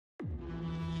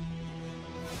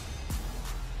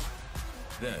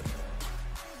then.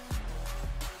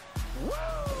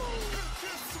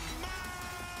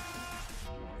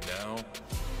 Now,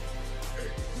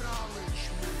 acknowledge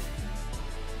me.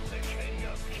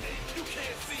 You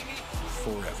can't see me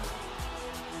forever.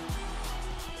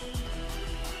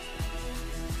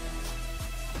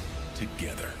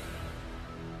 Together.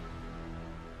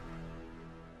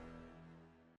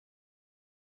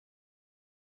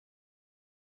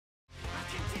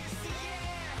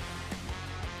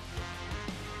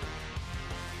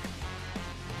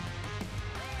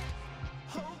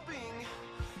 Hoping,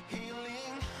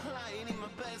 healing, lying in my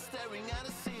bed, staring at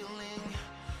a ceiling.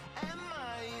 Am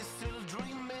I still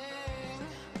dreaming?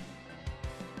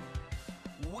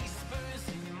 Whispers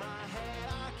in my head,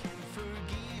 I can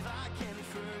forgive, I can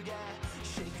forget.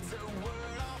 Shake the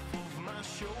world off of my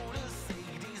shoulders,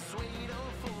 take this weight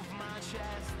off of my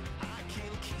chest. I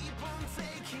can keep on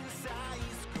taking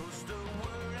sides, cause the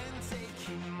world ain't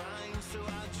taking mine. So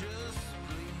I just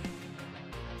breathe,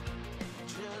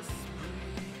 just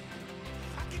breathe.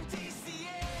 I can taste the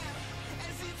air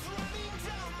as it's running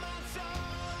down my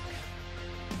tongue.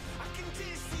 I can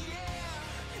taste the air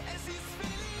as it's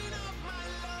filling up my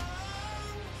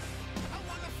lungs. I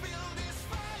wanna feel this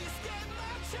fire scan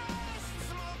my chest,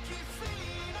 smoke it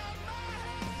filling up my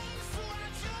hands. So I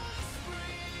just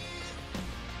breathe,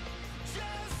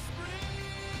 just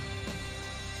breathe.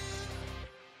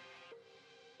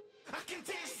 I can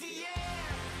taste the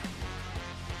air.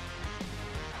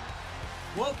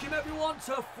 Welcome everyone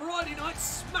to Friday Night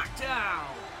SmackDown.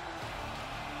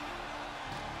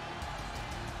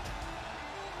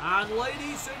 And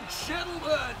ladies and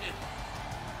gentlemen,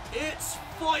 it's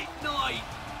fight night.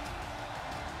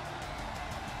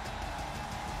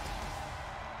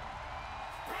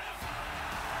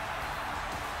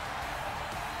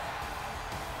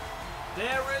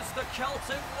 There is the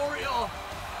Celtic Warrior,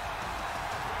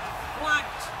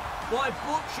 flanked by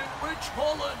Butch and Ridge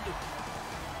Holland.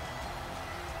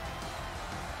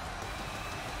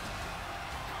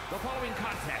 The following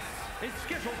contest is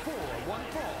scheduled for one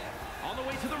fall. On the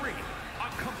way to the ring,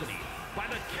 accompanied by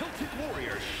the Celtic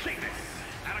Warrior Sheamus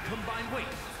at a combined weight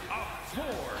of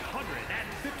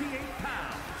 458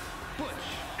 pounds. Butch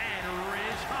and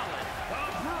Ridge Holland, the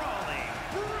Brawling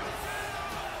Brutes.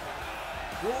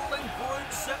 Brawling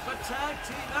Brutes set for tag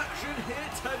team action here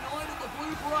tonight on the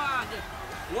Blue Brand.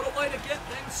 What a way to get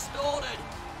things started.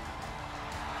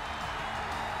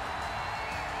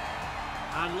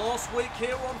 And last week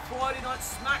here on Friday Night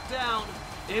SmackDown,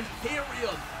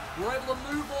 Imperium were able to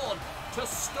move on to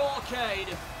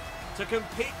Starrcade to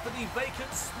compete for the vacant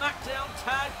SmackDown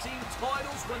Tag Team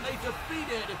titles when they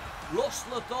defeated Los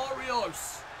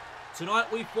Lotharios. Tonight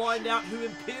we find out who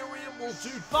Imperium will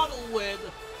do battle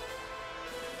with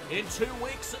in 2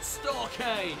 weeks at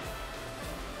Starrcade.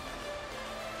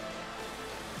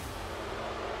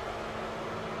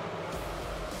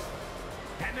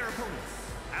 And their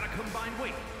opponents at a combined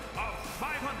weight of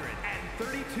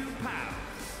 532 pounds.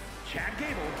 Chad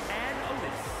Gable and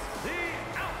Otis, the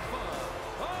Alpha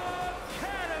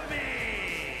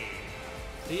Academy.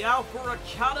 The Alpha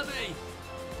Academy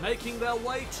making their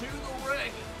way to the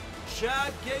ring.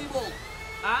 Chad Gable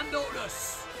and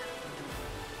Otis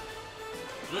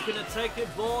looking to take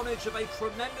advantage of a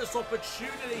tremendous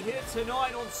opportunity here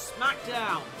tonight on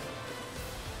SmackDown.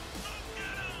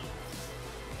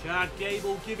 Chad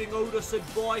Gable giving Otis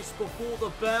advice before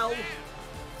the bell,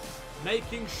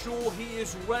 making sure he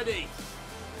is ready.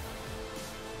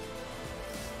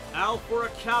 Alpha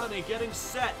Academy getting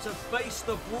set to face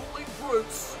the Brawling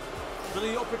Brutes for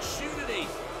the opportunity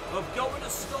of going to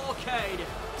Starrcade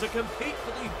to compete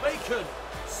for the vacant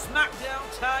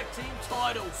SmackDown Tag Team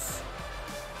titles.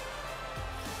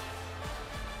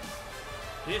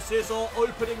 This is our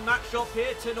opening matchup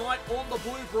here tonight on the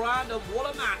Blue Brand, and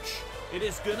what a match it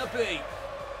is gonna be.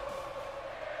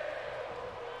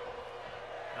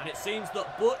 And it seems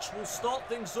that Butch will start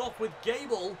things off with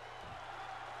Gable.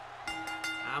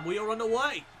 And we are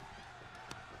underway.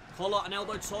 Collar and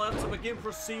elbow tie up to begin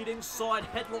proceedings. Side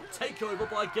headlock takeover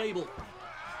by Gable.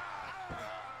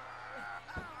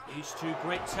 These two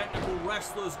great technical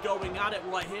wrestlers going at it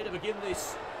right here to begin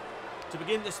this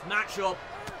matchup.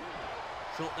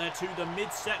 Shot there to the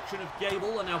midsection of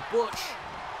Gable, and now Butch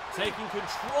taking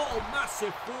control.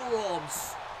 Massive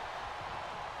forearms.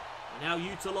 And now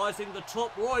utilising the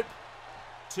top rope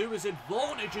to his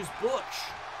advantage is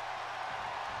Butch.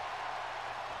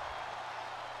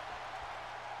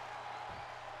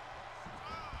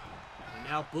 And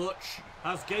now Butch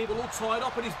has Gable all tied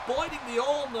up, and he's biting the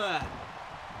arm there.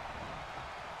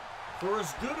 For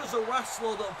as good as a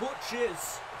wrestler that Butch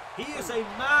is, he is a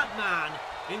madman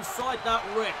inside that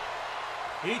ring.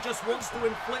 He just wants to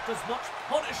inflict as much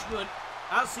punishment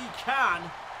as he can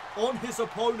on his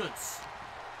opponents.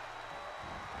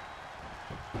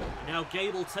 Now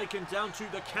Gable taken down to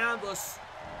the canvas.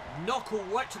 Knuckle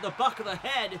right to the back of the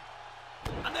head.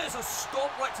 And there's a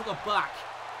stomp right to the back.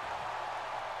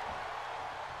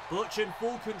 Butch in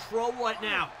full control right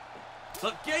now.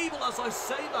 But Gable, as I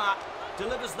say that,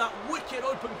 delivers that wicked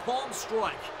open palm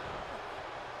strike.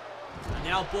 And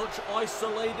now Butch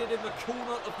isolated in the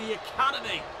corner of the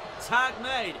Academy. Tag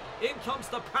made. In comes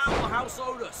the powerhouse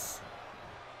Otis.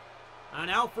 And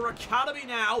Alpha Academy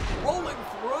now, rolling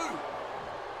through.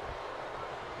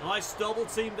 Nice double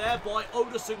team there by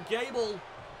Otis and Gable.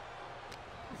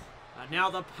 And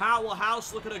now the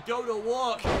powerhouse looking to go to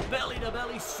work. Belly to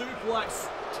belly suplex.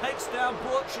 Takes down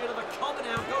Butch into the cover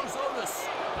now. Goes Otis.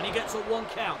 And he gets a 1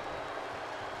 count.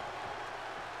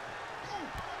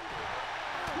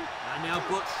 And now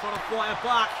Butch trying to fire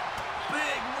back.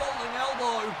 Big rolling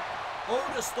elbow.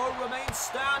 Otis though remains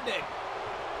standing.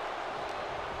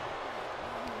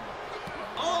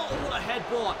 Oh, what a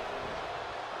headbutt.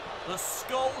 The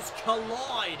skulls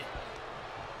collide.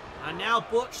 And now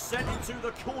Butch sent into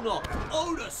the corner.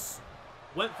 Otis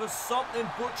went for something.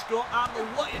 Butch got out of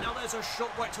the way. And now there's a shot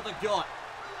right to the gut.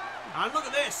 And look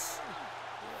at this.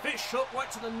 Fish hook right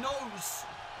to the nose.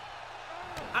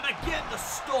 And again the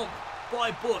stomp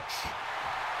by Butch.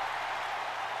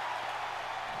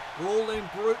 Brawling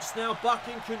Brutes now back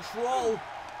in control.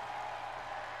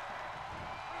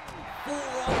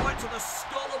 Forearm right to the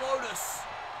skull of Otis.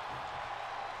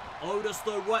 Otis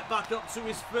though right back up to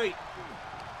his feet.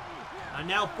 And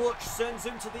now Butch sends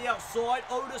him to the outside.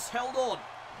 Otis held on.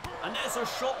 And there's a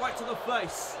shot right to the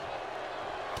face.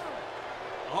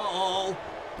 Uh-oh.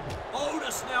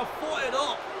 Otis now fired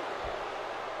up.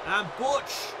 And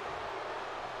Butch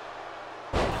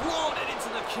planted into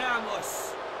the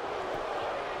canvas.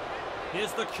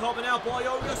 Here's the cover now by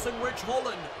Otis, and Rich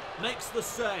Holland makes the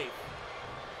save.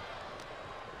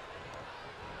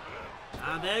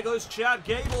 And there goes Chad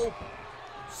Gable.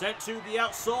 Sent to the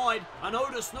outside, and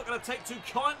Otis not going to take too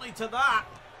kindly to that.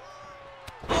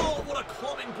 Oh, what a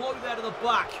clubbing blow there to the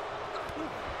back.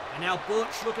 And now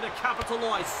Butch looking to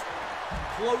capitalise.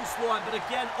 Clothesline, but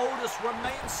again Otis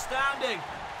remains standing.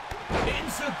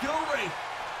 Enziguri.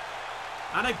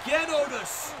 And again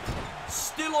Otis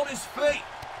still on his feet.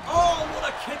 Oh,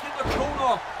 what a kick in the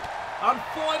corner. And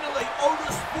finally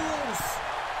Otis falls.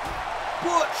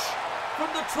 Butch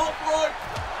from the top rope.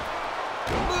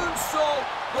 Moonsault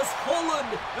as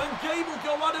Holland and Gable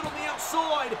go at it on the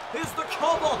outside. Here's the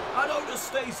cover, and Otis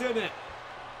stays in it.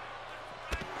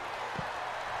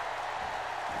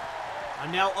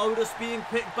 And now Otis being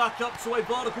picked back up to a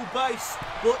vertical base.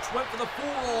 Butch went for the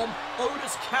forearm.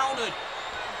 Otis countered.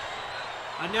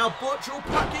 And now Butch all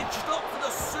packaged up for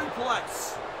the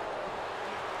suplex.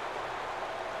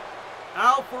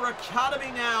 Alpha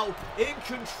Academy now in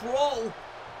control.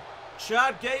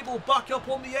 Chad Gable back up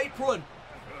on the apron.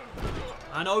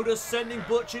 And Otis sending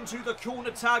Butch into the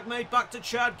corner, tag made back to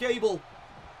Chad Gable.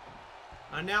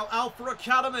 And now Alpha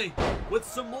Academy with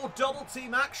some more double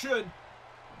team action.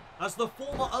 As the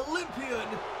former Olympian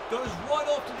goes right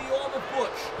after the arm of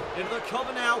Butch. Into the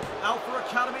cover now. Alpha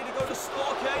Academy to go to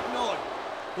Starrcade. No.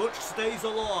 Butch stays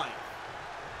alive.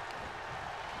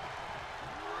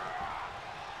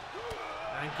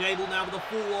 And Gable now with a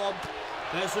forearm.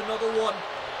 There's another one.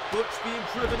 Butch being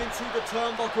driven into the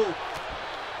turnbuckle.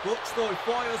 Butch though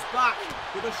fires back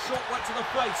with a shot right to the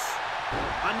face.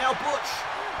 And now Butch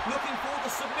looking for the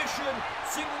submission.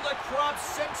 Single leg crab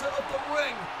center of the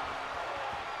ring.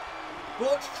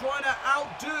 Butch trying to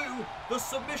outdo the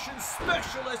submission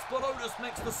specialist, but Otis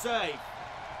makes the save.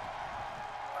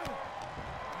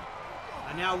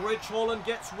 And now Rich Holland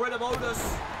gets rid of Otis.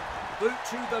 Boot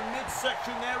to the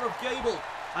midsection there of Gable.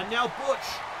 And now Butch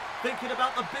thinking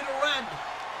about the bitter end.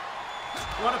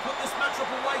 Trying to put this matchup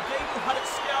away. Gable had it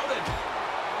scouted.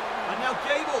 And now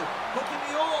Gable hooking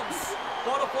the arms.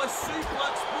 Butterfly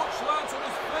suplex. Butch lands on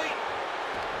his feet.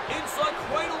 Inside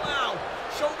cradle now.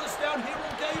 Shoulders down here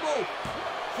on Gable.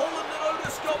 Holland and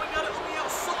Otis going at it on the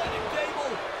outside, and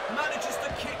Gable manages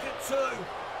to kick it too.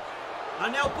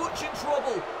 And now Butch in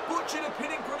trouble. Butch in a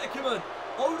pinning predicament.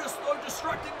 Otis though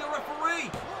distracting the referee.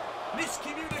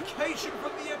 Miscommunication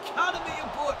from the Academy,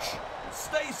 and Butch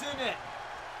stays in it.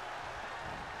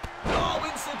 Oh,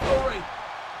 Enziguri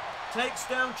takes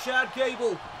down Chad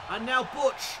Gable. And now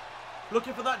Butch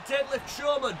looking for that deadlift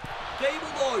Sherman.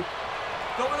 Gable though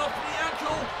going after the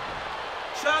ankle.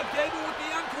 Chad Gable with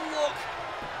the ankle lock.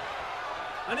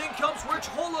 And in comes Rich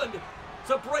Holland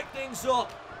to break things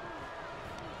up.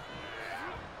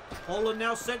 Holland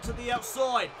now sent to the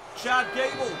outside. Chad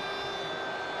Gable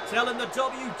telling the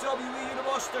WWE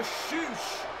Universe to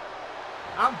shoosh.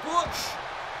 And Butch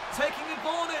taking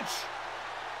advantage.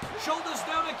 Shoulders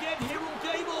down again here on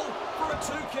Gable for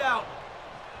a 2 count.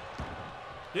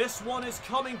 This one is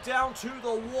coming down to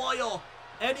the wire.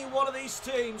 Any one of these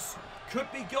teams could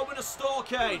be going to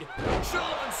Starrcade.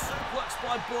 German suplex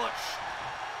by Butch.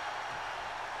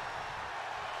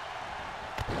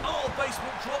 Oh,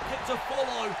 basement dropkick to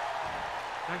follow.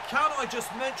 And can I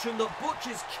just mention that Butch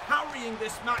is carrying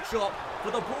this matchup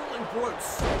for the Brawling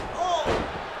Brutes. Oh!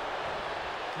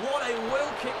 What a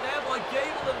wheel kick there by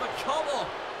Gable in the cover.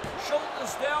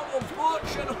 Shoulders down on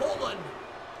Butch and Holland.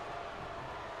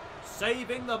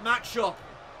 Saving the matchup.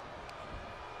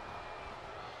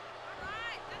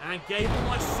 And Gable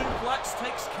by suplex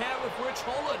takes care of Rich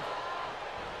Holland.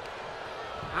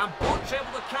 And Butch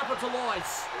able to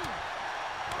capitalise.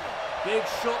 Big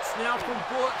shots now from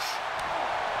Butch.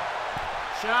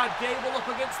 Chad Gable up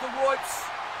against the ropes.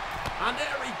 And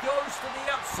there he goes to the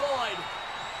outside.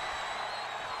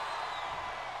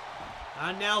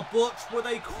 And now Butch with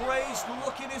a crazed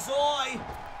look in his eye.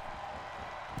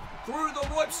 Through the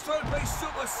ropes, toe-based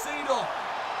super cedar.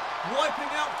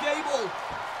 Wiping out Gable.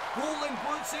 Brawling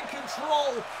Brutes in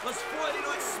control as Friday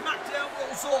Night SmackDown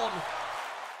rolls on.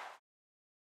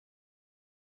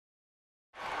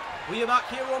 We are back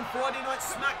here on Friday Night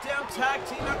SmackDown. Tag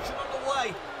team action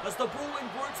underway as the Brawling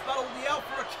Brutes battle the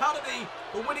Alpha Academy.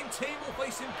 The winning team will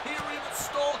face Imperium at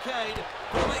Starrcade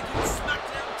for the vacant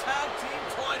SmackDown tag team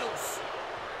titles.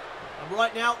 And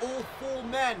right now, all 4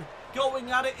 men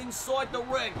going at it inside the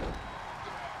ring.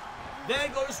 There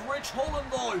goes Rich Holland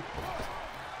though.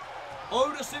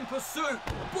 Otis in pursuit.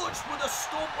 Butch with a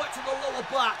stomp right to the lower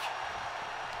back.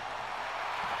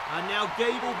 And now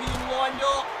Gable being lined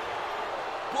up.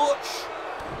 Butch,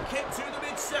 kick to the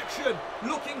midsection,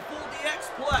 looking for the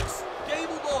X-Plex.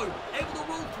 Gable though, able to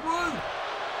roll through.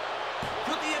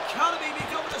 Could the Academy be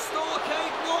going to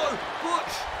Starrcade? No.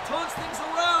 Butch turns things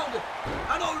around.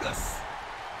 And Otis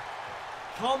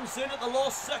comes in at the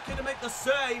last second to make the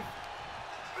save.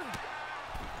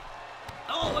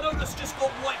 Oh, and Otis just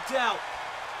got wiped out.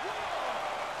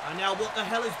 And now what the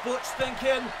hell is Butch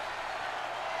thinking?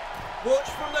 Butch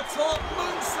from the top,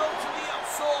 moonsault to the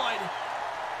outside.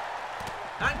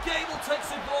 And Gable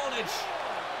takes advantage.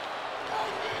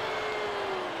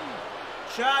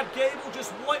 Chad Gable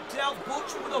just wiped out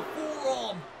Butch with a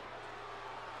forearm.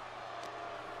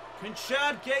 Can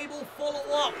Chad Gable follow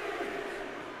up?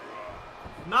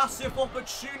 Massive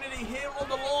opportunity here on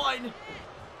the line.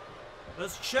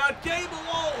 As Chad Gable,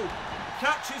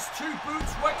 catches 2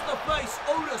 boots right to the face.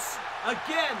 Otis,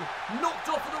 again, knocked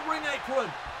off of the ring apron.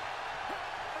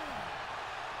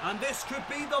 And this could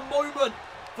be the moment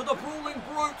for the Brawling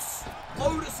Brutes.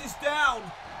 Otis is down.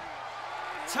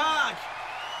 Tag.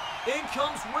 In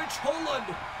comes Rich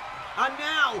Holland. And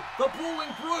now, the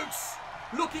Brawling Brutes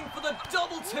looking for the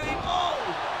double team. Oh!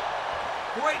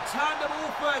 Great tandem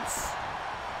offense.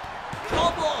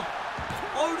 Cover.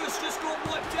 Otis just got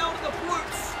wiped out and the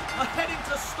Brutes are heading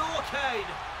to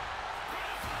Starrcade.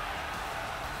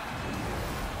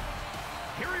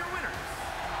 Here are your winners,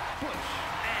 Butch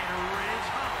and Rich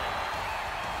Holland.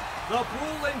 The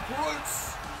Brawling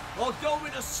Brutes are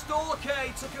going to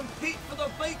Starrcade to compete for the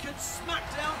vacant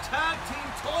SmackDown Tag Team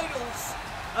titles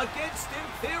against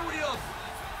Imperium.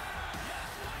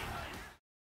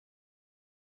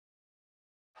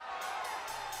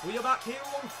 We are back here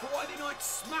on Friday Night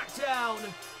SmackDown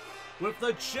with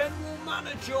the General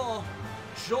Manager,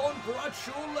 John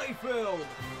Bradshaw Layfield.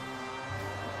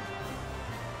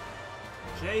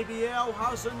 JBL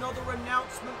has another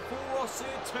announcement for us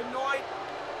here tonight,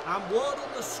 and word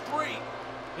on the street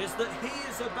is that he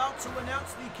is about to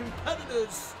announce the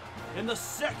competitors in the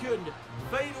second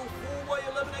fatal 4-way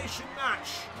elimination match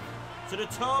to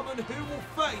determine who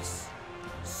will face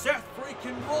Seth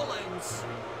Freakin Rollins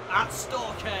at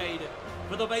Starrcade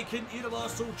for the vacant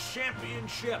Universal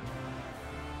Championship.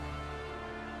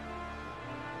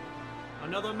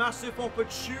 Another massive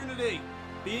opportunity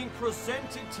being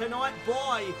presented tonight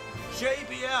by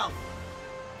JBL.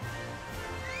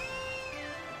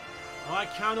 I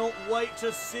cannot wait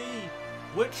to see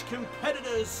which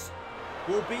competitors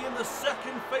will be in the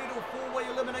second fatal 4-way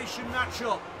elimination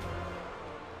matchup.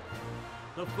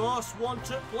 The first one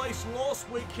took place last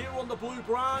week here on the Blue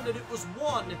Brand, and it was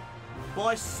won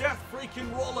by Seth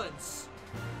Freakin Rollins.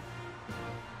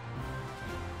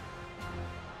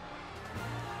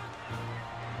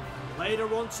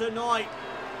 Later on tonight,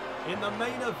 in the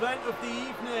main event of the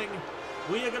evening,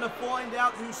 we are going to find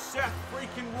out who Seth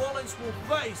Freakin Rollins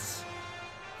will face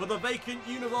for the vacant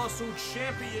Universal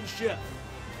Championship.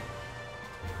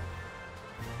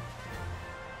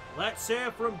 Let's hear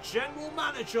from General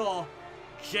Manager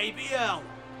JBL.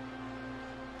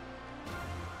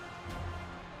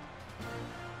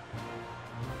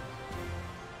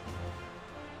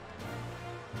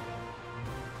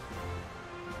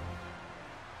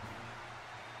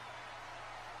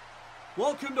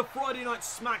 Welcome to Friday Night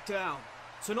SmackDown.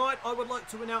 Tonight I would like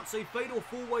to announce a fatal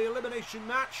 4-way elimination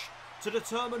match to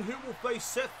determine who will face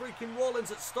Seth Freakin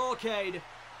Rollins at Starrcade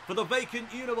for the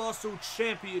vacant Universal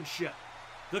Championship.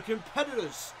 The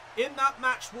competitors in that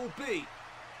match will be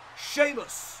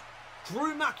Sheamus,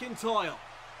 Drew McIntyre,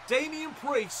 Damian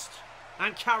Priest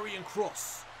and Karrion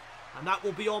Kross. And that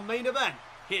will be our main event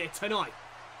here tonight.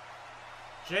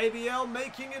 JBL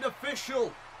making it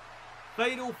official.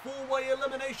 Fatal 4-way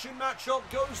elimination matchup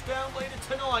goes down later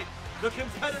tonight. The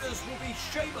competitors will be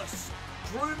Sheamus,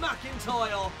 Drew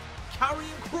McIntyre,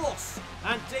 Karrion Kross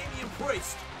and Damian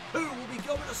Priest, who will be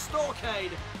going to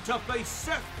Starrcade to face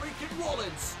Seth Freakin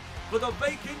Rollins for the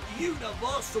vacant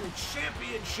Universal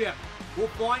Championship. We'll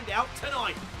find out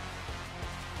tonight.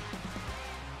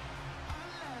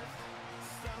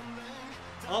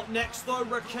 Up next though,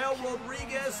 Raquel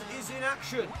Rodriguez is in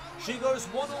action. She goes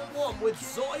one-on-one with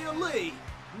Xia Li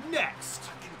next.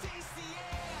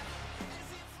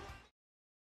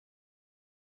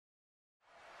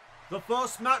 The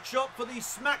first matchup for the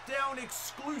SmackDown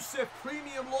exclusive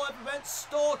premium live event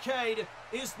Starrcade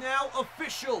is now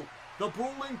official. The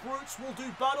Brawling Brutes will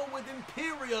do battle with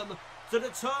Imperium to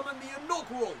determine the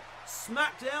inaugural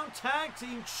SmackDown Tag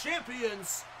Team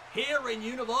Champions here in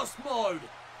Universe Mode.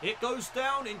 It goes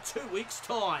down in 2 weeks'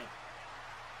 time.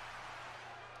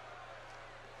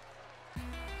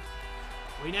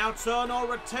 We now turn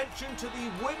our attention to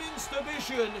the women's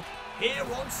division here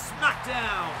on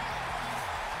SmackDown.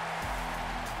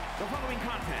 The following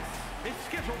contest is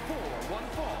scheduled for one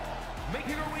fall.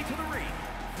 Making her way to the ring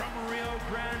from Rio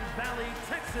Grande Valley,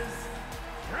 Texas,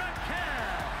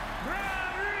 Raquel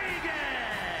Rodriguez.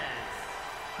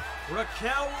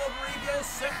 Raquel Rodriguez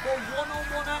set for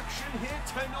one-on-one action here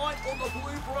tonight on the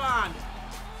blue brand.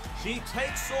 She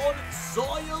takes on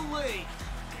Xia Li.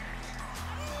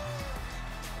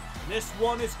 This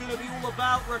one is going to be all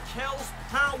about Raquel's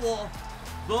power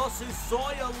versus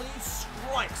Xia Li's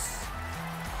strikes.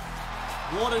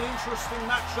 What an interesting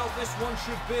matchup this one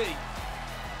should be.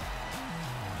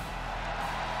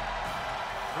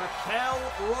 Raquel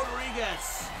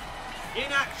Rodriguez in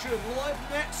action live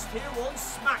next here on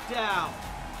SmackDown.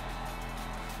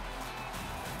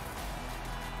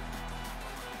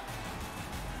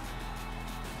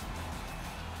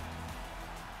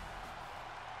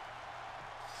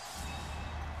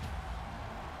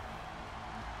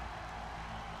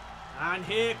 And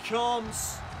here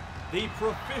comes the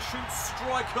proficient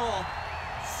striker,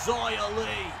 Xia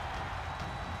Li.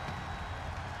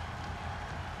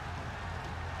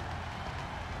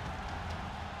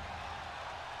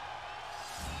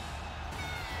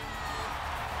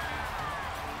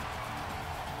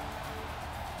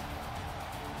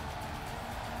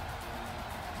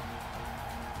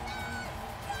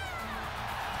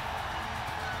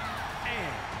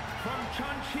 And from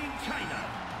Chongqing, China,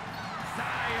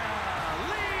 Xia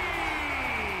Li.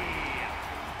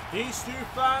 These two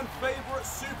fan favorite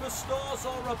superstars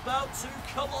are about to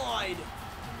collide.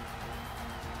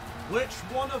 Which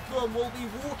one of them will be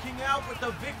walking out with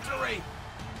the victory?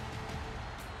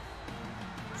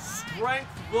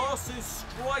 Strength versus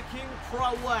striking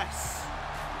prowess.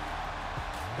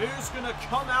 Who's going to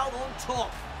come out on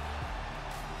top?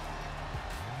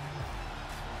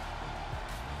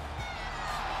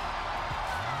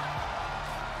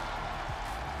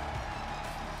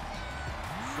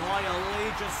 Xia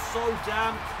Li just so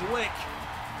damn quick.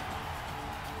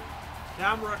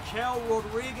 Can Raquel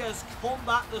Rodriguez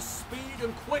combat the speed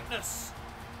and quickness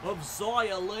of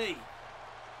Xia Li?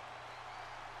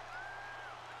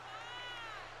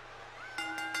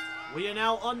 We are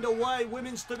now underway.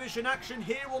 Women's division action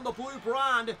here on the blue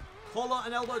brand. Collar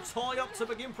and elbow tie up to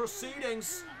begin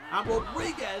proceedings. And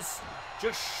Rodriguez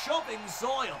just shoving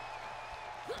Xia.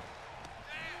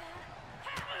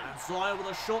 And Xia with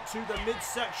a shot to the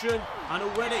midsection. And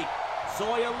already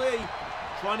Xia Li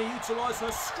trying to utilize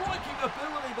her striking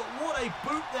ability, but what a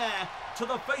boot there to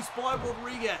the face by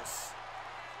Rodriguez.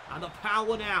 And the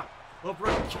power now of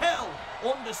Raquel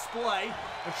on display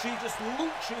as she just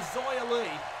launches Xia Li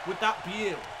with that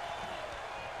view.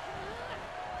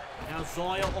 Now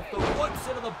Xia off the ropes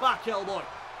into the back elbow.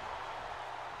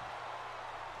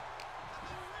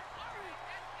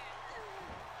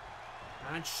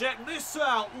 And check this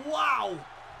out, wow!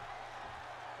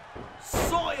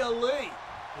 Xia Li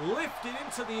lifted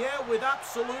into the air with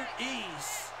absolute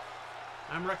ease.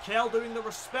 And Raquel doing the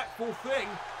respectful thing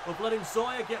of letting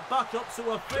Xia get back up to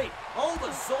her feet. Oh,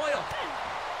 but Xia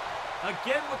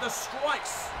again with the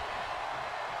strikes.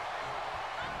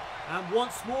 And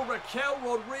once more Raquel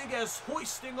Rodriguez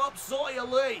hoisting up Xia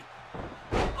Li.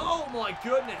 Oh my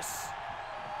goodness.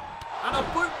 And a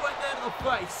boot went there to the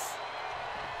face.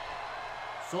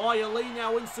 Xia Li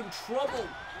now in some trouble.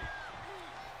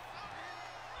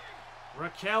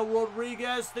 Raquel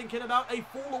Rodriguez thinking about a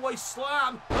fall-away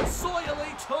slam. And Xia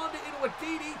Li turned it into a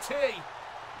DDT.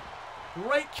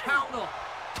 Great counter.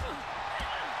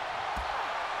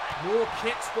 More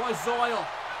kicks by Xia.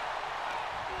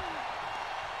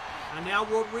 And now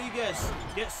Rodriguez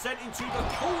gets sent into the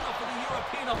corner for the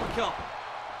European uppercut.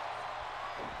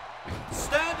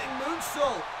 Standing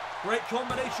moonsault. Great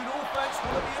combination offense.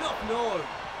 Will it be enough? No.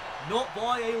 Not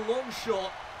by a long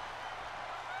shot.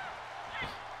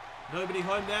 Nobody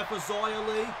home there for Xia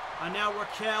Li. And now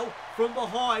Raquel from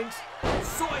behind.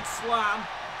 Side slam.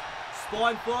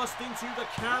 Spine first into the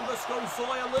canvas goes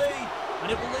Xia Li.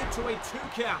 And it will lead to a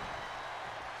 2 count.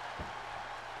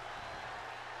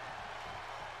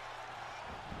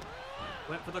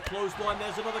 Went for the clothesline.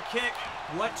 There's another kick.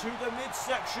 Right to the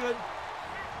midsection.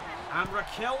 And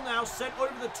Raquel now sent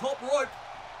over the top rope.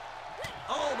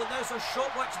 Oh, but there's a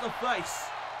shot right to the face.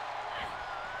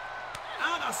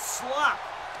 And a slap.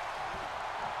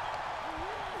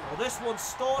 Well, this one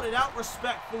started out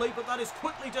respectfully, but that is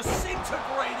quickly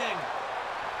disintegrating.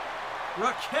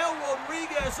 Raquel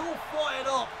Rodriguez all fired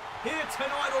up here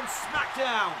tonight on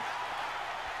SmackDown.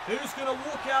 Who's going to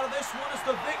walk out of this one as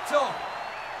the victor?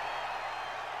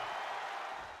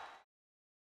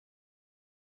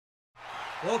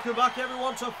 Welcome back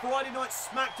everyone to Friday Night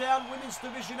SmackDown. Women's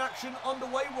Division action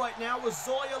underway right now as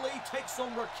Xia Li takes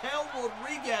on Raquel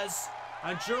Rodriguez.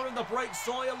 And during the break,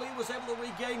 Xia Li was able to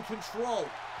regain control.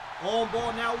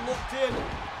 Armbar now locked in,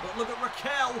 but look at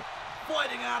Raquel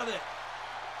fighting out of it.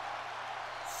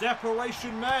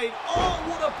 Separation made. Oh,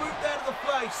 what a boot there to the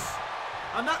face.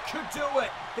 And that could do it.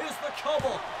 Here's the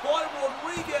cover by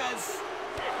Rodriguez.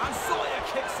 And Xia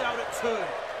kicks out at 2.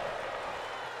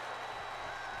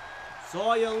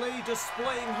 Xia Li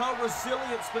displaying her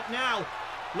resilience, but now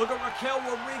look at Raquel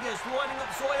Rodriguez lining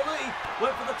up Xia Li.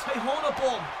 Went for the Tejana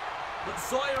bomb, but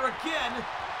Xia again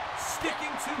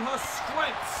sticking to her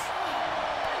strengths.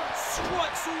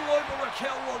 Strikes all over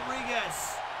Raquel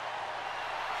Rodriguez.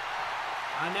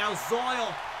 And now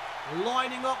Xia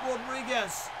lining up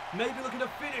Rodriguez, maybe looking to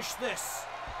finish this.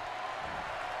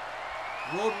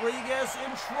 Rodriguez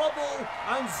in trouble,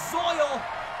 and Xia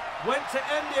went to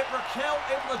end it. Raquel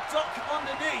able to duck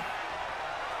underneath.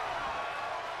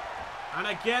 And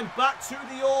again, back to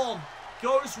the arm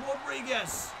goes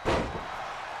Rodriguez.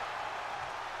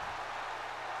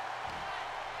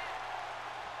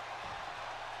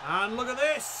 And look at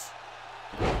this.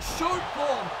 Choke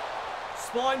bomb.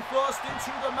 Spine first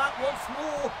into the mat once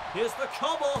more. Here's the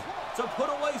cover to put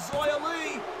away Xia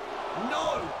Li.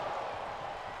 No.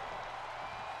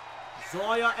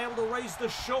 Xia able to raise the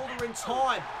shoulder in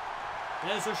time.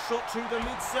 There's a shot to the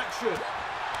midsection.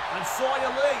 And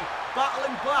Xia Li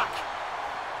battling back.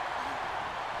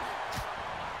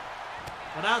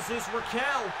 But as is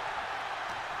Raquel.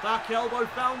 Back elbow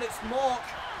found its mark.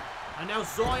 And now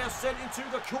Xia sent into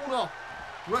the corner.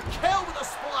 Raquel with a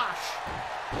splash.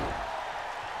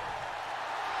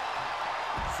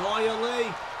 Xia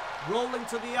Li rolling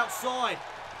to the outside.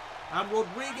 And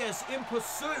Rodriguez in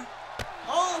pursuit.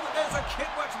 Oh, but there's a kick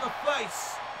right to the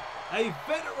face. A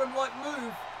veteran-like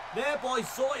move there by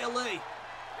Xia Li.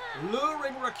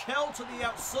 Luring Raquel to the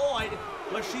outside,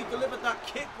 where she delivered that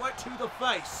kick right to the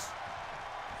face.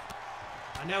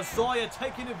 And now Xia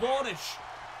taking advantage.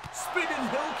 Spinning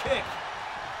heel kick.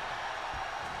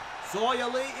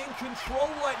 Xia Li in control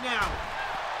right now.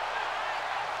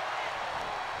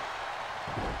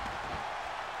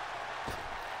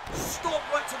 Stop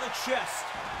right to the chest.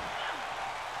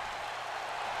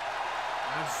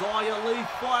 And Xia Li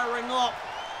firing up.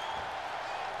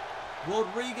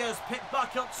 Rodriguez picked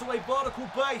back up to a vertical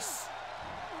base.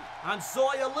 And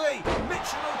Xia Li,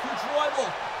 Michinoku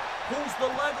driver, pulls the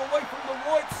leg away from the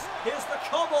ropes. Here's the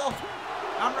cover.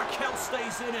 And Raquel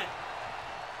stays in it.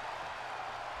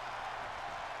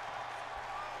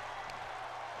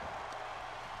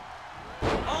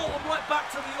 Oh, and right back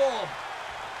to the arm.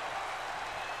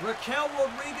 Raquel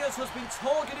Rodriguez has been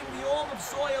targeting the arm of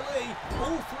Xia Li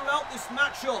all throughout this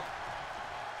matchup.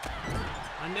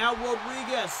 And now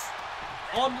Rodriguez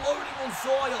unloading on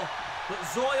Xia, but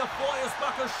Xia fires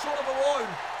back a shot of her own.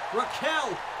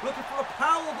 Raquel looking for a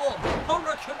powerbomb.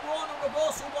 Hurricane Rana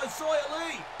reversal by Xia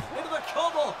Li. Into the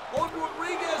cover on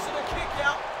Rodriguez and a kick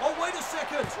out. Oh, wait a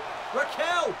second.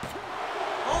 Raquel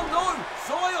Oh no,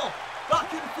 Zaya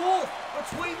back and forth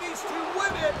between these two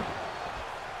women.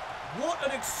 What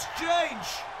an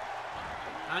exchange.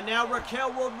 And now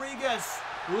Raquel Rodriguez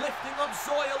lifting up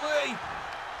Zaya Lee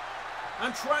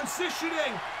and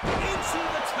transitioning into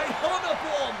the Tejana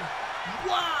bomb.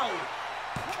 Wow.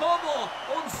 Cover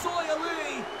on Zaya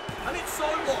Lee, and it's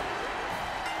over.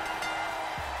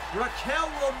 Raquel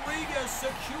Rodriguez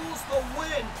secures the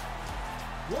win.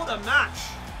 What a match.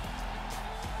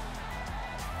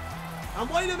 And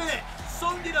wait a minute,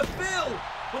 Sonya Deville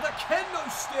with a kendo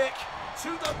stick to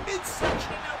the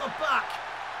midsection and now the back.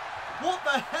 What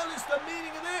the hell is the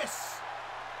meaning of this?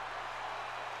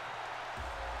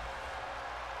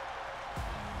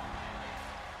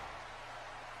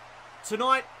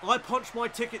 Tonight, I punched my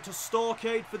ticket to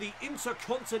Starrcade for the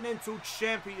Intercontinental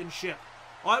Championship.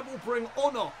 I will bring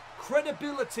honour,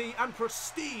 credibility and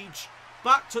prestige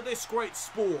back to this great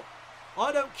sport.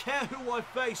 I don't care who I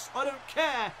face. I don't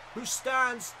care who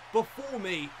stands before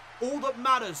me. All that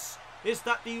matters is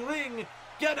that the Ring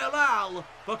General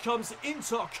becomes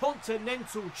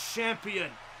Intercontinental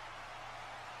Champion.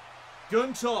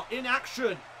 Gunther in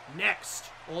action next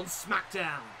on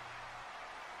SmackDown.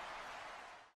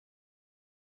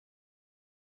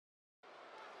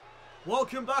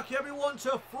 Welcome back everyone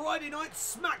to Friday Night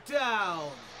SmackDown.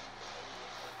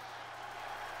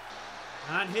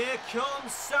 And here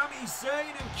comes Sami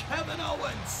Zayn and Kevin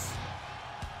Owens.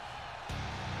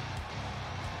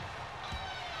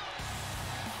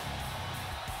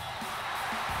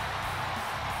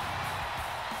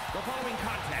 The following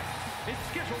contest is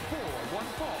scheduled for one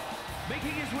fall.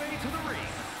 Making his way to the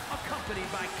ring,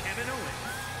 accompanied by Kevin Owens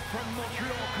from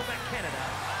Montreal, Quebec, Canada,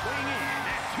 weighing in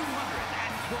at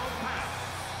 212 pounds,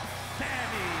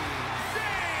 Sami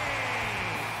Zayn.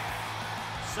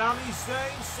 Sami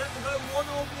Zayn set to go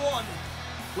one-on-one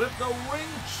with the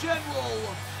Ring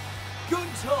General,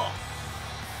 Gunther.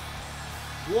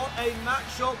 What a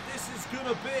matchup this is going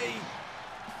to be.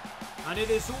 And it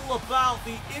is all about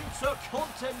the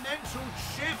Intercontinental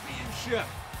Championship.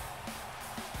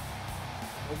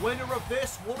 The winner of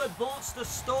this will advance to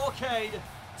Starrcade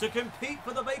to compete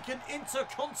for the vacant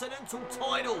Intercontinental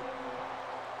title.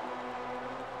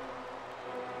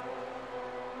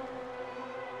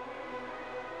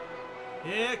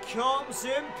 Here comes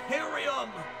Imperium.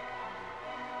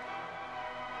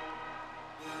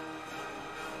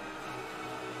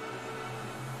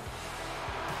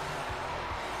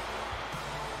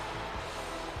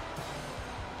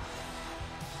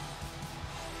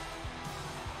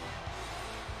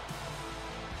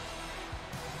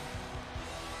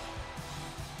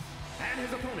 And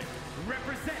his opponent,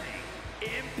 representing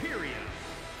Imperium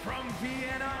from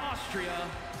Vienna, Austria,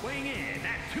 weighing in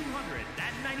at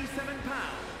 297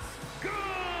 pounds,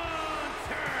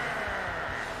 Gunther!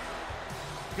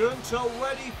 Gunther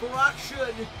ready for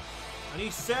action. And he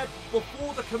said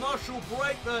before the commercial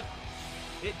break that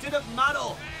it didn't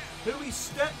matter who he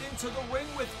stepped into the ring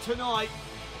with tonight.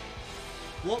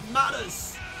 What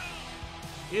matters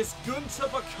is Gunther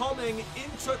becoming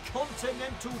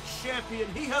Intercontinental Champion.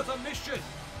 He has a mission.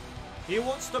 He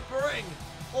wants to bring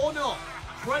honor,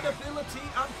 credibility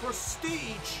and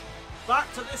prestige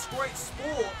back to this great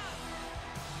sport.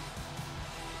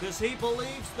 Because he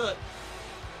believes that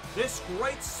this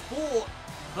great sport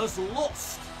has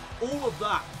lost all of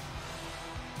that.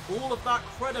 All of that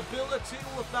credibility,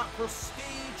 all of that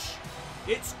prestige.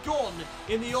 It's gone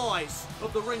in the eyes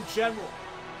of the Ring General.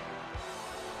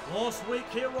 Last week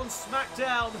here on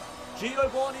SmackDown,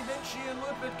 Giovanni Vinci and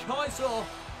Ludwig Kazir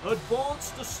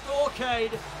advanced to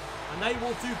Starrcade, and they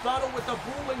will do battle with the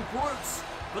Brawling Brutes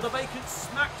for the vacant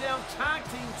SmackDown Tag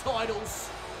Team titles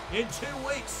in 2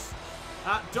 weeks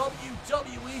at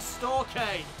WWE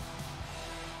Starrcade.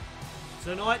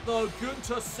 Tonight though,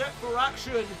 Gunther set for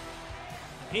action,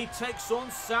 and he takes on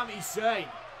Sami Zayn.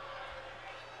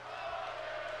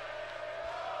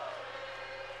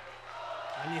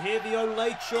 And you hear the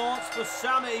Olay chants for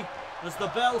Sami as the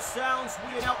bell sounds.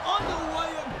 We are now underway,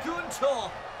 and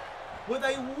Gunther with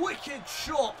a wicked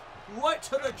chop right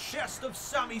to the chest of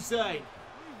Sami Zayn.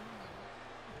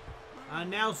 And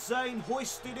now Zayn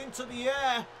hoisted into the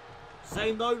air.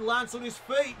 Zayn though lands on his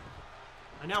feet.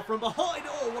 And now from behind,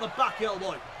 oh what a back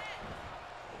elbow.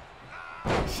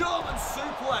 German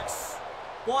suplex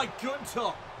by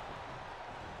Gunther.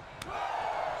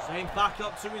 Zayn back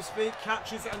up to his feet,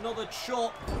 catches another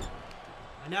chop.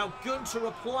 And now Gunther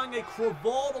applying a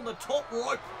cravat on the top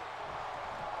rope.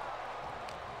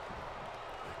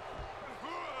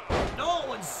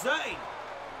 No, and Zayn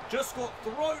just got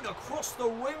thrown across the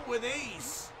ring with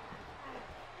ease.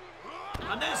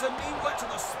 And there's a knee right to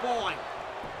the spine.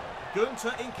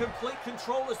 Gunther in complete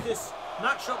control as this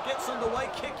matchup gets underway.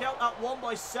 Kick out at one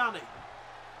by Sami.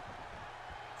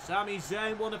 Sami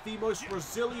Zayn, one of the most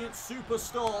resilient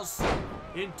superstars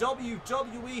in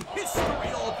WWE history,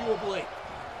 arguably.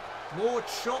 More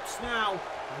chops now,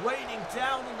 raining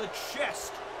down on the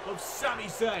chest of Sami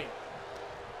Zayn.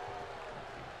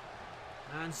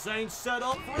 And Zayn set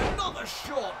up for another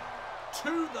shot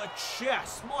to the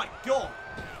chest. My God.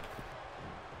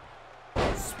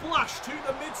 Splash to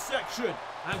the midsection.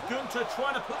 And Gunther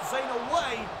trying to put Zayn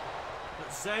away. But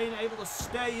Zayn able to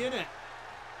stay in it.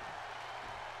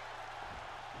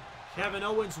 Kevin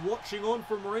Owens watching on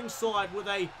from ringside with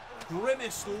a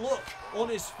grimaced look on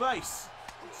his face.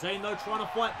 Zayn though trying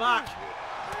to fight back.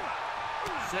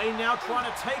 Zayn now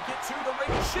trying to take it to the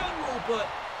ring general, but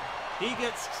he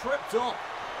gets tripped up.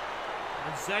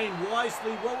 And Zayn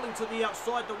wisely rolling to the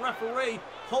outside, the referee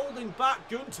holding back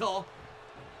Gunther.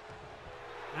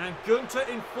 And Gunther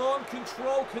in firm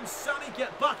control. Can Sami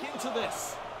get back into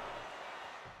this?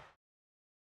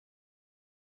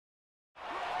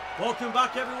 Welcome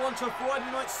back everyone to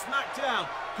Friday Night SmackDown.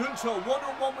 Gunther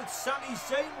one-on-one with Sami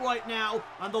Zayn right now,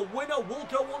 and the winner will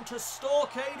go on to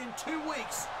Starrcade in 2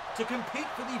 weeks to compete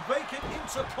for the vacant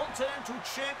Intercontinental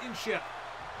Championship.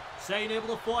 Zayn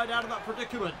able to fight out of that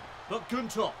predicament, but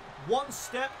Gunther one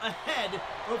step ahead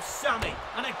of Sami,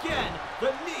 and again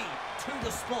the knee to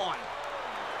the spine.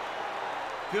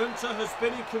 Gunther has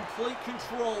been in complete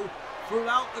control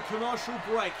throughout the commercial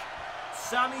break.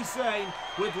 Sami Zayn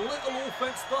with little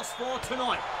offense thus far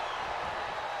tonight.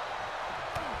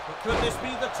 But could this be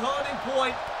the turning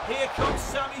point? Here comes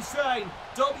Sami Zayn.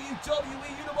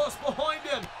 WWE Universe behind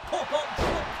him. Pop-up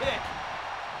drop kick.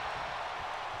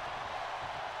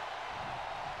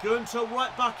 Gunther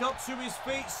right back up to his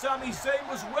feet. Sami Zayn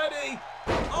was ready.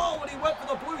 Oh, and he went for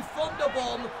the Blue Thunder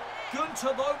Bomb.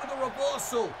 Gunther though with a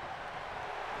reversal.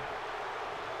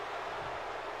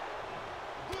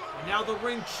 Now the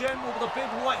ring general with a big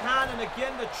right hand, and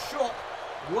again the chop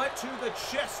right to the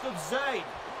chest of Zayn.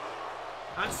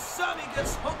 And Sami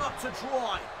gets hung up to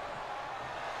dry.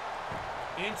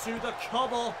 Into the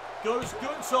cover goes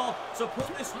Gunther to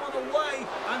put this one away,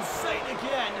 and Zayn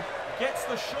again gets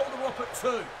the shoulder up at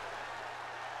 2.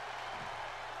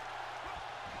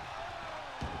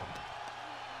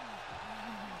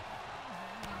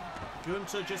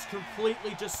 Gunther just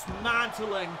completely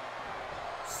dismantling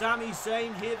Sami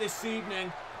Zayn here this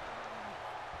evening.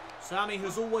 Sami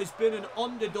has always been an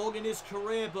underdog in his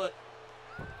career, but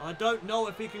I don't know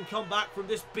if he can come back from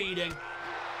this beating.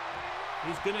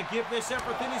 He's going to give this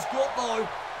everything he's got though.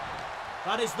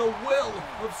 That is the will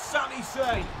of Sami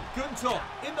Zayn. Gunther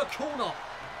in the corner.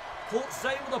 Caught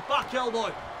Zayn with a back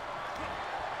elbow.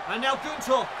 And now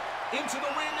Gunther into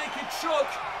the rear naked choke.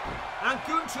 And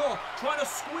Gunther trying to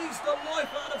squeeze the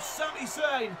life out of Sami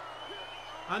Zayn.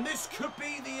 And this could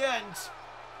be the end.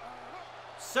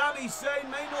 Sami Zayn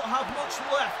may not have much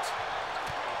left.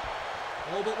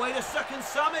 Oh, but wait a second,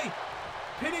 Sami.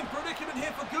 Pinning predicament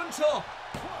here for Gunther.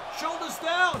 Shoulders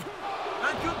down.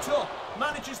 And Gunther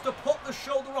manages to pop the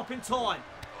shoulder up in time.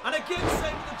 And again,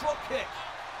 Zayn with a drop kick.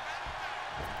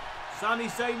 Sami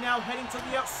Zayn now heading to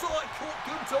the outside. Caught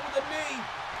Gunther with a knee.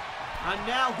 And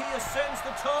now he ascends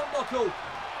the turnbuckle.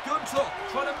 Gunther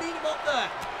trying to meet him up there.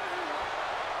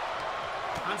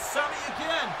 And Sami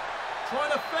again,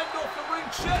 trying to fend off the ring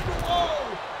general. Oh,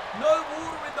 no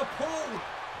water in the pool.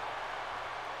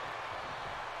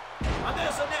 And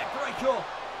there's a neck breaker.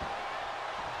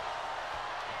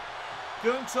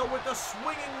 Gunther with the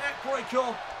swinging neck breaker.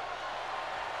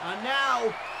 And now,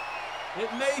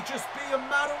 it may just be a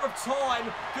matter of time.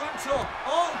 Gunther,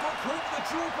 oh, got caught with the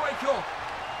jawbreaker.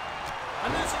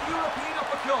 And there's a European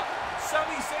uppercut.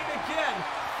 Sami Zayn again,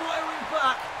 firing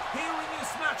back here in this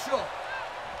matchup.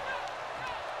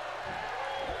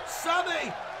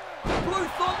 Sami, Blue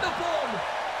Thunder Bomb.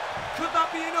 Could that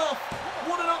be enough?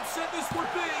 What an upset this would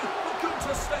be, but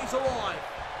Gunther stays alive.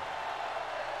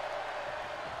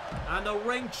 And the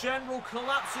ring general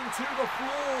collapsing to the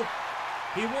floor.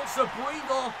 He wants a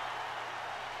breather,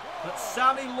 but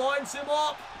Sami lines him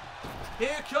up.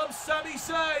 Here comes Sami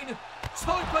Zayn.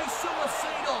 Tope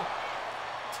Suicida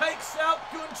takes out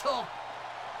Gunther.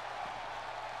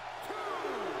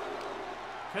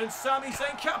 Can Sami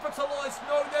Zayn capitalize?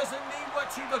 No, there's a knee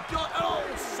right to the gut. Oh,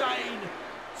 Zayn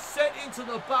sent into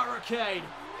the barricade.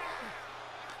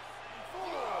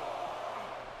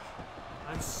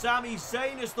 And Sami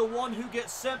Zayn is the one who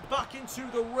gets sent back into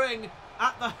the ring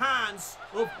at the hands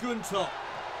of Gunther.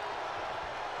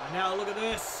 And now look at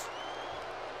this.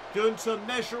 Gunther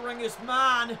measuring his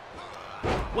man.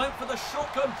 Went for the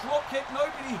shotgun dropkick,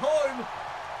 nobody home.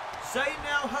 Zayn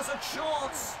now has a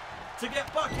chance to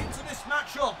get back into this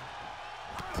matchup.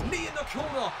 Knee in the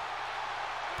corner.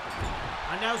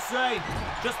 And now Zayn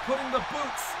just putting the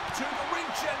boots to the ring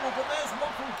general, but there's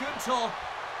one from Gunther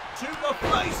to the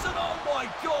face, and oh my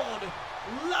God,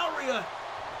 lariat,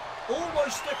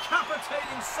 almost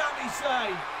decapitating Sami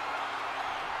Zayn.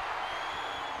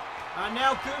 And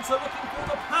now Gunther looking for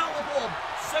the powerbomb.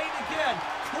 Zayn again,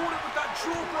 caught him with that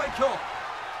jawbreaker.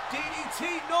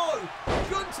 DDT, no,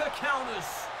 Gunther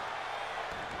counters.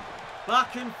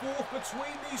 Back and forth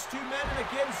between these two men, and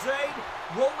again Zayn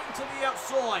rolling to the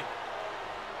outside.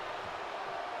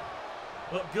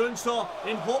 But Gunther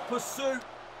in hot pursuit,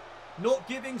 not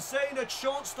giving Zayn a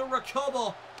chance to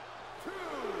recover.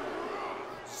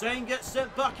 Zayn gets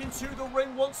sent back into the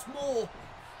ring once more.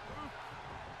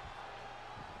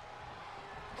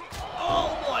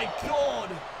 Oh my God!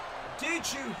 Did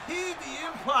you hear the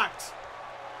impact?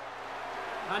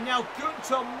 And now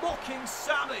Gunther mocking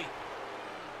Sami.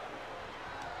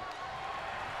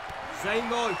 Zayn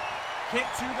though, kick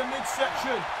to the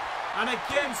midsection. And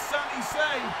again Sami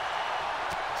Zayn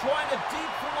trying to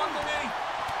deep from underneath.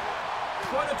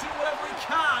 Trying to do whatever he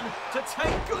can to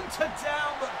take Gunther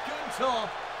down, but Gunther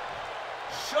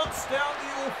shuts down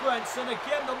the offense, and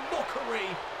again the mockery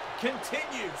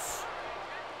continues.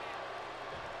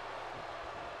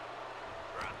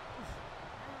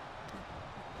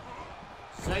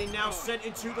 Zayn now sent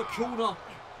into the corner.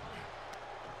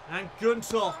 And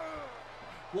Gunther,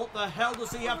 what the hell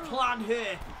does he have planned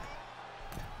here?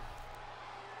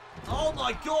 Oh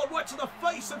my God, right to the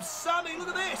face of Sami, look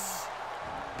at this!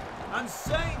 And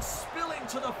Zayn spilling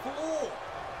to the floor.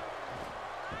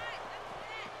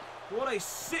 What a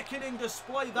sickening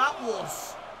display that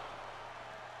was.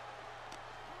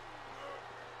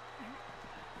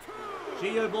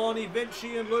 Giovanni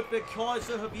Vinci and Ludwig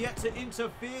Kaiser have yet to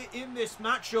interfere in this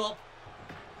matchup.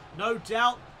 No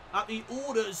doubt at the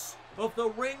orders of the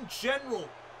ring general.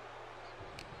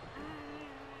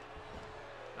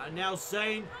 And now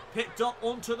Zayn picked up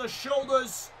onto the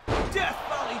shoulders. Death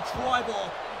Valley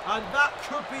driver. And that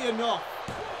could be enough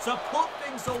to put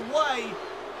things away.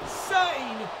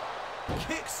 Zayn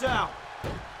kicks out.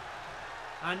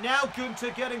 And now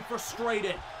Gunther getting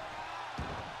frustrated.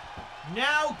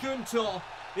 Now Gunther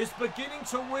is beginning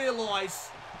to realise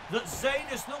that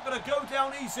Zayn is not going to go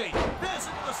down easy. There's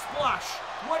another splash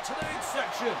right to the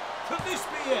midsection. Could this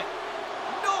be it?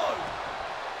 No!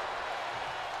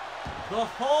 The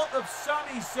heart of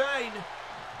Sami Zayn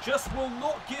just will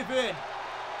not give in.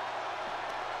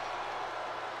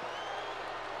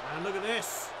 And look at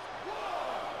this.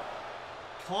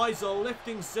 Kaiser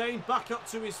lifting Zayn back up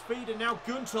to his feet, and now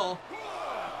Gunther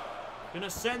going to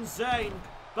send Zayn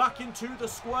back into the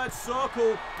squared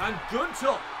circle, and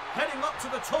Gunther heading up to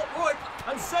the top rope,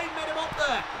 and Zayn met him up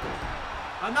there.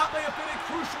 And that may have been a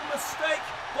crucial mistake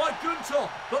by Gunther,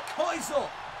 but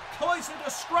Kaiser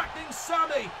distracting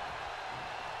Sami.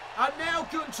 And now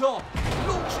Gunther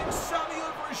launching Sami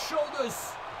over his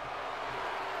shoulders.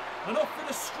 And off the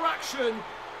distraction,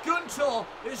 Gunther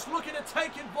is looking to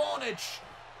take advantage.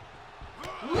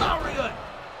 Lariat.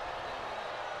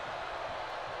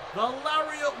 The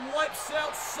lariat wipes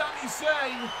out Sami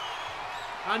Zayn.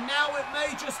 And now it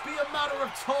may just be a matter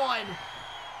of time.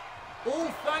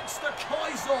 All thanks to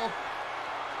Kaiser.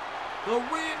 The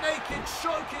rear naked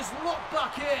choke is locked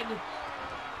back in.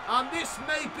 And this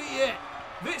may be it.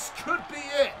 This could be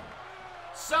it.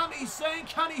 Sami Zayn,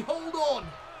 can he hold on?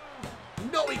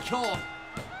 No, he can't.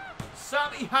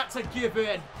 Sami had to give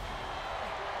in.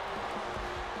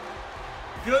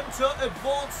 Gunther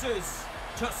advances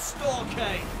to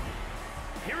Starrcade.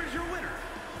 Here is your winner,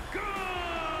 Gunther!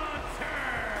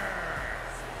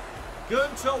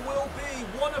 Gunther will be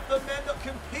one of the men that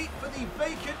compete for the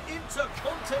vacant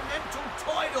Intercontinental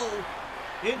title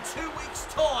in 2 weeks'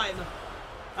 time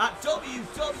at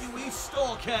WWE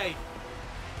Starrcade.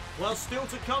 Well, still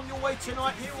to come your way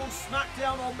tonight here on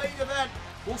SmackDown. On main event,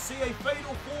 we'll see a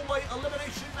fatal four-way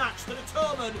elimination match to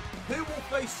determine who will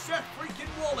face Seth Freakin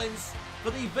Rollins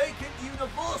for the vacant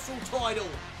Universal title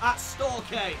at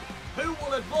Starrcade. Who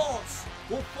will advance?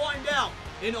 We'll find out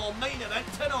in our main event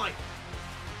tonight.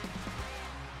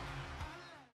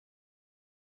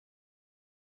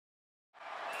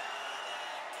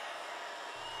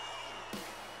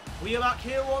 We are back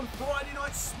here on Friday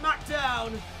Night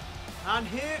SmackDown, and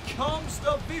here comes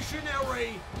the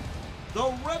visionary,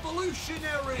 the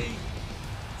revolutionary,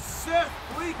 Seth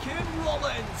Freakin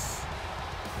Rollins.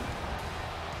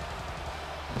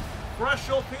 Fresh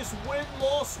off his win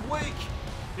last week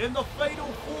in the fatal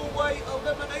four-way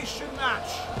elimination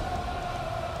match.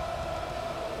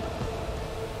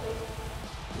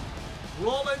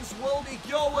 Rollins will be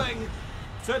going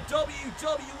to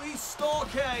WWE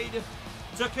Starrcade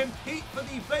to compete for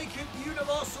the vacant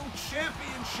Universal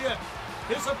Championship.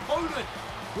 His opponent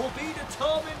will be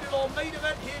determined in our main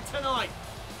event here tonight.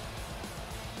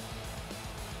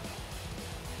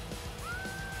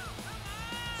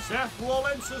 Seth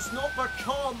Rollins has not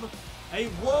become a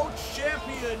world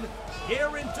champion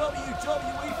here in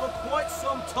WWE for quite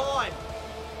some time.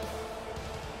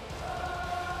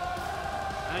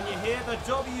 And you hear the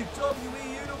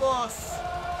WWE Universe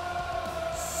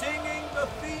singing the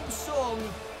theme song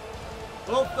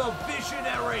of the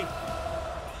Visionary.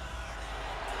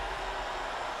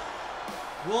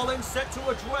 Rollins set to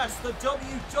address the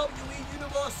WWE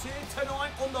Universe here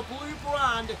tonight on the blue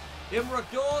brand in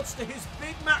regards to his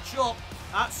big matchup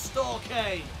at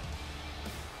Starrcade.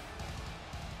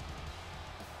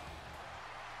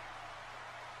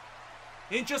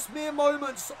 In just mere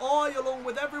moments, I, along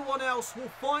with everyone else, will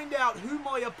find out who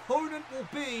my opponent will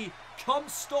be come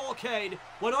Starrcade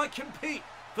when I compete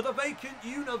for the vacant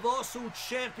Universal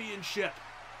Championship.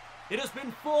 It has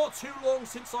been far too long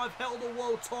since I've held a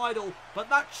world title, but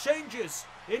that changes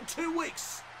in 2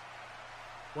 weeks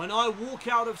when I walk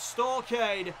out of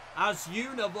Starrcade as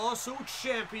Universal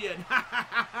Champion.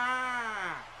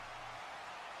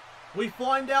 We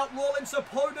find out Rollins'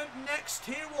 opponent next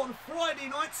here on Friday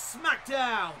Night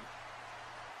SmackDown.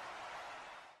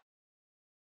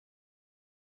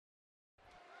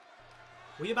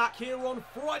 We are back here on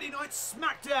Friday Night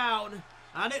SmackDown,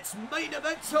 and it's main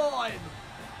event time.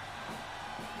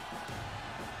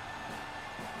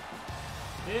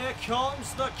 Here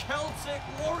comes the Celtic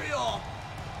Warrior,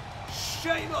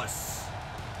 Sheamus.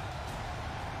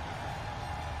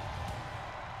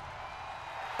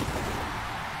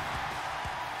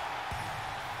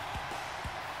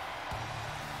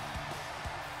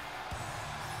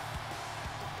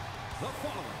 The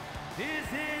following is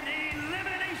an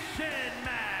elimination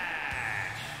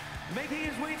match. Making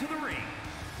his way to the ring,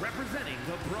 representing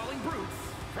the Brawling Brutes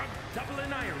from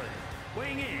Dublin, Ireland,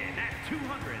 weighing in at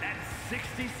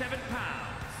 267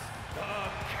 pounds,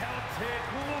 the Celtic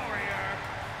Warrior,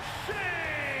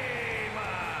 Sheamus.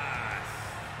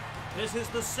 This is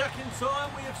the second time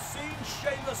we have seen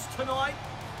Sheamus tonight.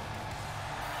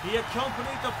 He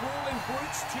accompanied the Brawling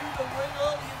Brutes to the ring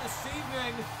earlier this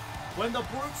evening when the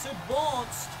Brutes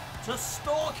advanced to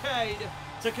Starrcade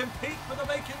to compete for the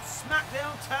vacant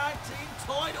SmackDown Tag Team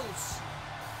titles.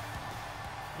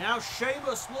 Now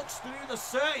Sheamus looks to do the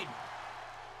same.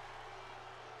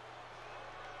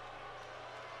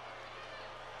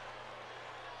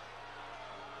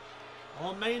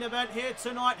 Our main event here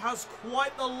tonight has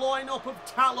quite the lineup of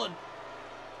talent.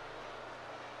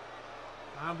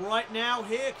 And right now,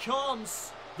 here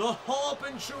comes the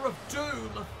Harbinger of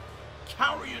Doom,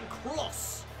 Karrion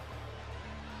Kross.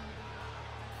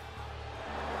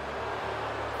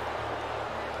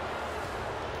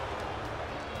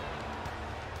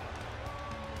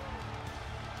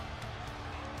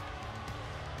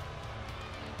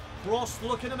 Kross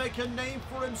looking to make a name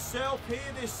for himself here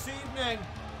this evening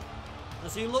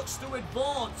as he looks to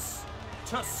advance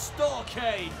to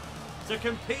Starrcade to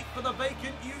compete for the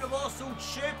vacant Universal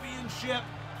Championship.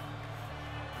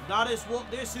 And that is what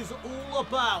this is all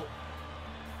about.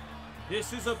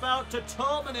 This is about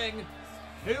determining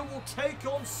who will take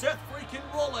on Seth Freakin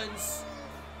Rollins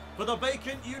for the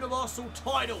vacant Universal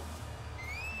title.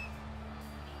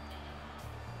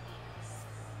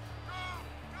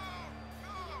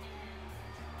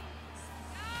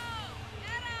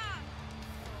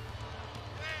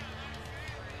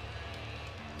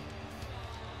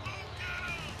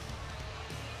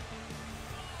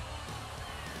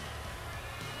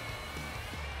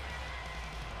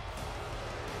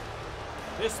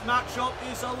 This matchup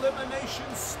is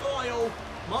elimination style,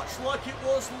 much like it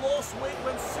was last week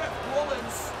when Seth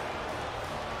Rollins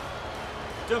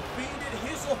defeated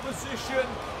his opposition.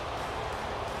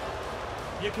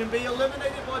 You can be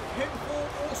eliminated by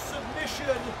pinfall or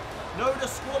submission. No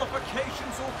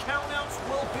disqualifications or countouts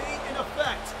will be in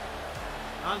effect.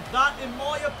 And that, in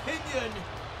my opinion,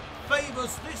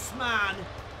 favours this man,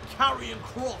 Karrion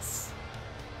Kross.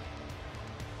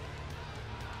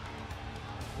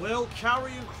 Will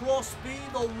Karrion Kross be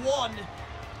the one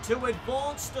to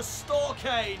advance to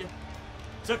Starrcade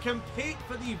to compete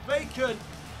for the vacant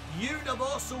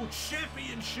Universal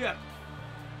Championship?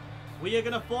 We are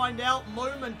going to find out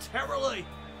momentarily.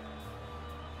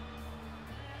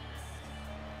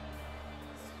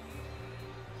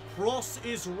 Kross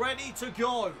is ready to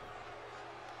go.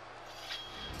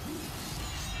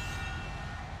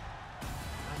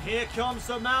 Here comes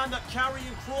the man that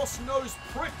Karrion Kross knows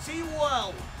pretty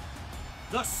well.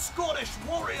 The Scottish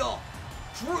Warrior,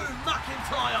 Drew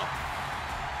McIntyre.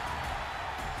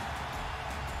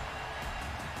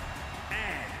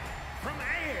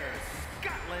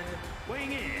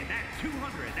 weighing in at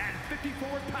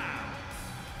 254 pounds,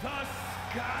 the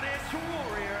Scottish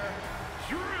Warrior,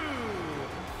 Drew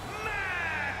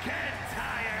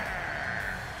McIntyre.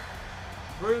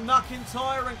 Drew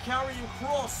McIntyre and Karrion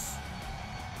Kross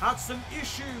had some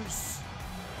issues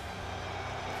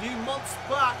a few months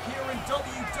back here in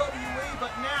WWE,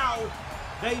 but now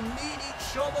they meet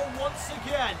each other once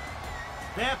again.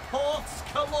 Their paths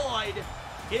collide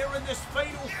here in this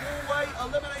fatal four-way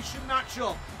elimination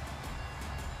matchup.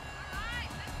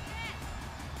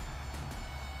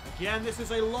 Again, this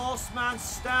is a last man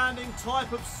standing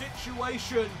type of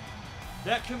situation.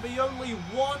 There can be only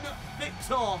one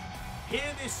victor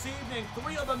here this evening.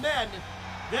 Three other men,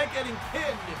 they're getting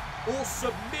pinned or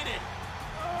submitted.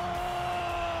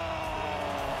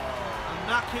 And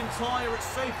McIntyre, it's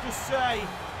safe to say,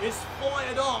 is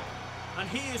fired up and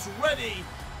he is ready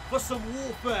for some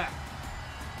warfare.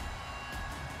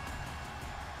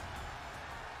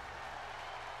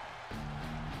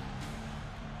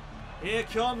 Here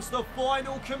comes the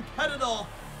final competitor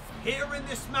here in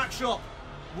this matchup,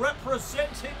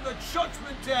 representing the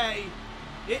Judgment Day.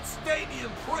 It's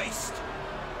Damian Priest.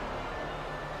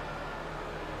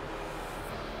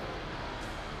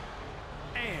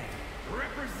 And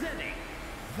representing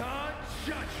the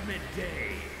Judgment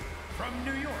Day, from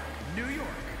New York, New York,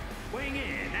 weighing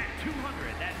in at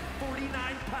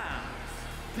 249 pounds,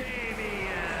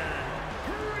 Damian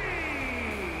Priest.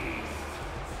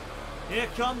 Here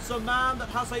comes a man that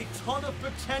has a ton of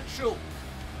potential.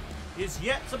 Is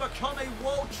yet to become a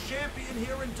world champion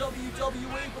here in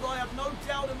WWE, but I have no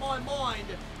doubt in my mind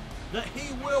that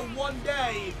he will one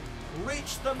day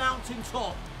reach the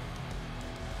mountaintop.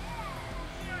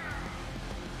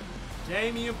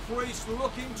 Damian Priest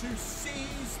looking to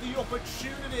seize the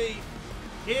opportunity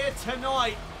here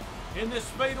tonight in this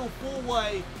fatal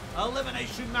four-way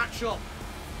elimination matchup.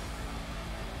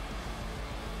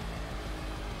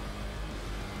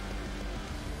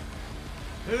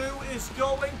 Who is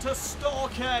going to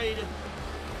Starrcade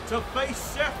to face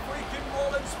Seth Freakin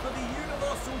Rollins for the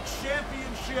Universal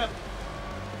Championship?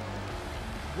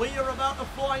 We are about to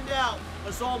find out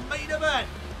as our main event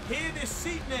here this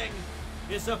evening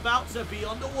is about to be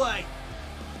underway.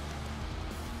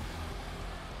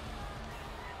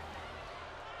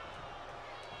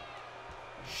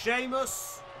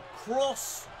 Sheamus,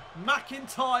 Kross,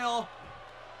 McIntyre,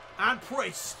 and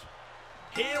Priest.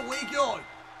 Here we go.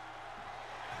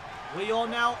 We are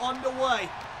now underway.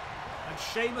 And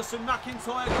Sheamus and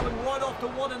McIntyre going right after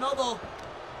one another.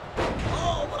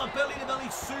 Oh, what a belly-to-belly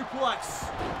suplex.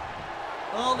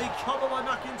 Early cover by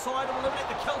McIntyre to eliminate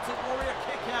the Celtic Warrior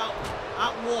kick out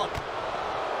at one.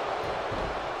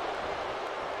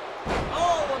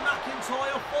 Oh, and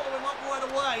McIntyre following up right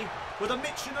away with a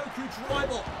Michinoku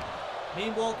driver.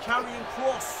 Meanwhile, Karrion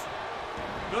Kross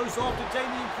goes after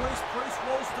Damian Priest. Priest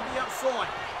rolls to the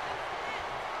outside.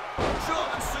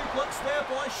 German suplex there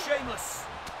by Sheamus.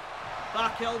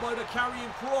 Back elbow to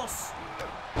Karrion Kross.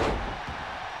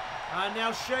 And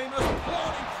now Sheamus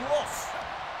planting Kross.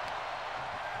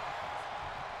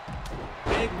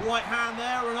 Big right hand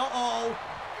there, and uh-oh.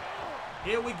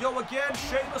 Here we go again,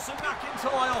 Sheamus and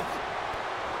McIntyre.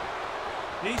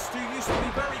 These two used to be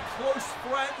very close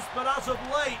friends, but as of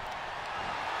late,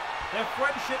 their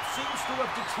friendship seems to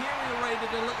have deteriorated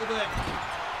a little bit.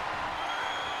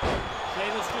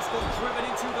 Sheamus just got driven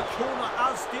into the corner,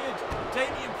 as did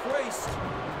Damian Priest.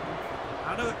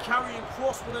 I know Karrion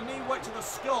Kross with a knee right to the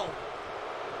skull.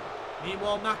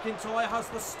 Meanwhile, McIntyre has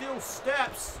the steel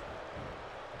steps.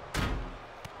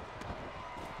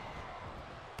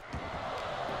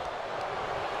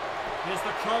 Here's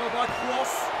the cover by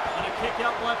Kross and a kick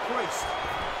out by Priest.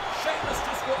 Sheamus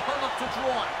just got hung up to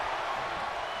dry.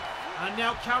 And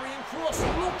now Karrion Kross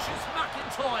launches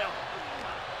McIntyre.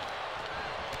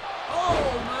 Oh,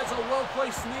 there's a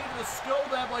well-placed knee to the skull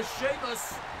there by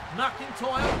Sheamus.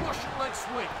 McIntyre, Russian leg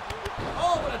sweep.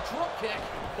 Oh, and a drop kick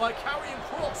by Karrion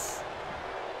Kross.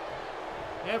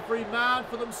 Every man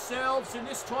for themselves in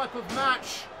this type of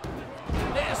match.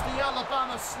 There's the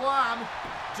Alabama Slam.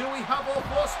 Do we have our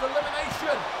first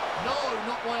elimination? No,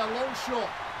 not by a long shot.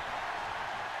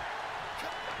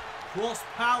 Kross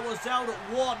powers out at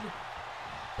one.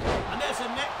 And there's a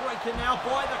neck breaker now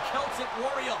by the Celtic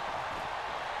Warrior.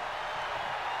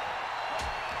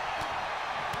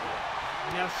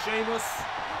 Now Sheamus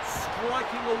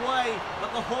striking away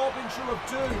at the harbinger of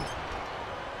doom.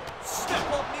 Step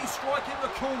up knee strike in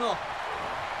the corner.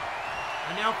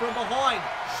 And now from behind,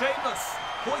 Sheamus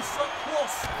hoists up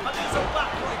Kross, and there's a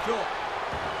backbreaker.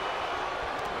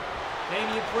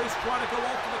 Damian Priest trying to go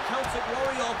after the Celtic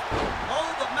Warrior. Oh,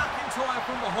 but McIntyre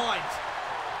from behind.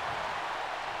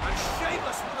 And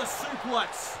Sheamus with a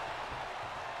suplex.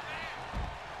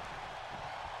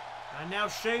 And now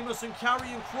Sheamus and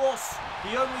Karrion Kross,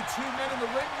 the only two men in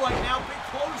the ring right now. Big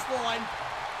clothesline.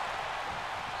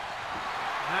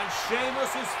 And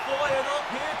Sheamus is fired up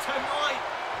here tonight.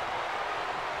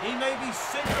 He may be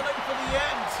signaling for the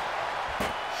end.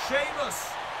 Sheamus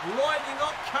lining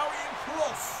up Karrion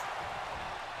Kross.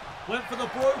 Went for the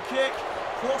bro kick.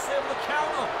 Kross able to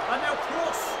counter. And now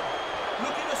Kross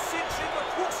looking to cinch in the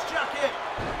cross jacket.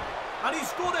 And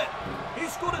he's got it.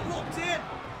 He's got it locked in.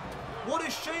 What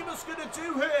is Sheamus going to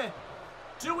do here?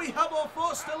 Do we have our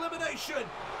first elimination?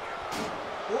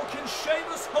 Or can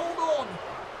Sheamus hold on?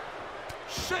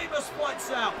 Sheamus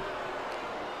fights out.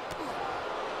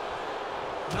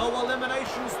 No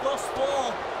eliminations thus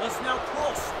far. As now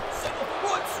Kross single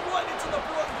fronts right into the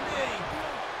broken knee.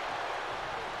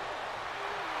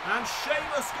 And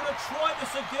Sheamus going to try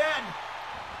this again.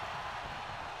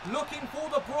 Looking for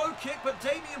the bro kick, but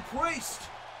Damian Priest.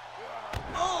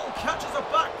 Oh, catches a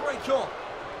backbreaker.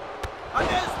 And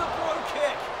there's the bro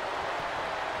kick.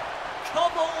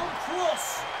 Cover on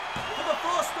Kross for the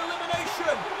first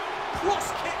elimination. Kross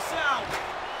kicks out.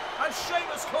 And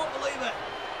Sheamus can't believe it.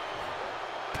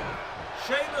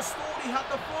 Sheamus thought he had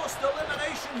the first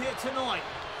elimination here tonight.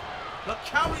 But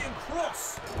Karrion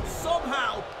Kross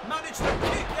somehow managed to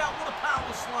kick out with a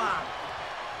power slam.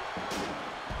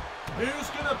 Who's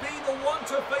going to be the one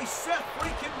to face Seth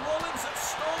Freakin Rollins at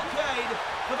Starrcade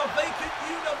for the vacant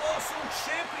Universal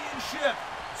Championship?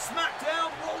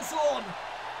 SmackDown rolls on.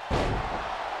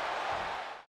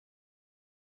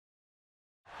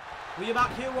 We are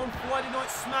back here on Friday Night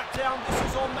SmackDown. This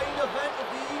is our main event of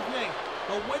the evening.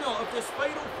 The winner of this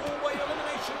fatal four-way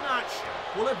elimination match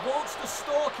will advance to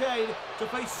Starrcade to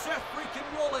face Seth Freakin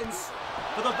Rollins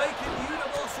for the vacant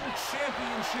Universal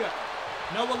Championship.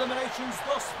 No eliminations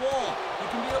thus far. You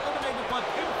can be eliminated by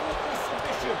pinfall or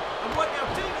submission. And right now,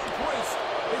 Damian Priest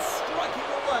is striking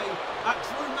away at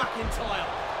Drew McIntyre.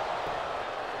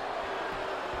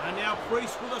 And now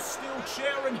Priest with a steel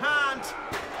chair in hand.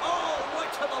 Oh,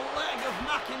 right to the leg of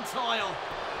McIntyre.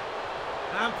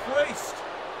 And Priest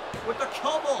with the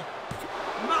cover.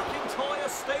 McIntyre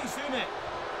stays in it.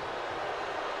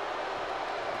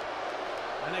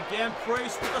 And again,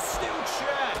 Priest with a steel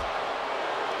chair.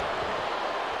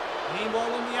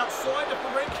 Meanwhile, on the outside of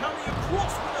the ring, Karrion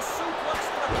Kross with a suplex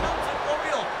to the Celtic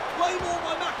Warrior. Claymore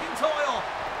by McIntyre.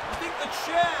 I think the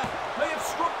chair may have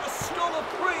struck the skull of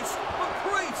Priest, but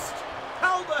Priest,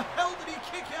 how the hell did he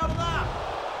kick out of that?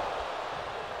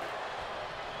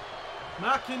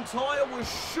 McIntyre was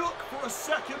shook for a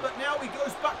second, but now he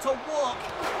goes back to work.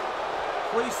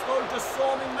 Priest though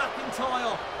disarming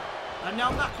McIntyre. And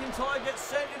now McIntyre gets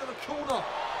sent into the corner.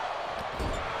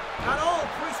 And oh,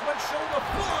 Priest went shoulder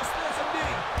first. There's a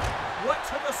knee. Right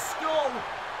to the skull.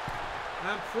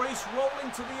 And Priest rolling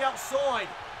to the outside.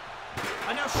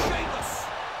 And now Sheamus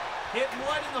hit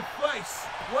right in the face.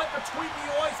 Right between the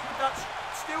eyes with that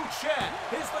steel chair.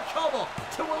 Here's the cover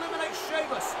to eliminate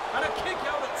Sheamus. And a kick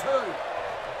out at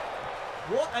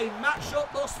 2. What a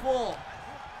matchup thus far.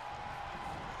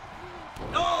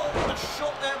 Oh, what a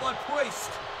shot there by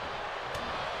Priest.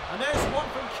 And there's one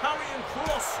from Karrion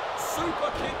Kross.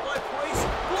 Super kick by Priest.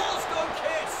 Glasgow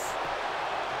kiss.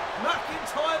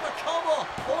 McIntyre the cover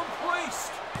on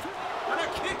Priest. And a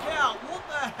kick out. What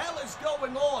the hell is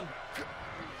going on?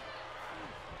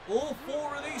 All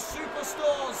four of these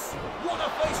superstars want to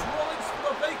face Rollins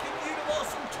for the vacant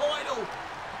Universal title.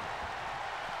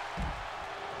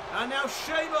 And now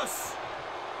Sheamus.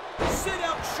 Sit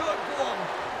out choke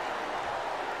bomb.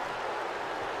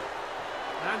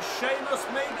 And Sheamus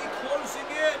may be closing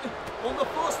in on the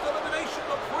first elimination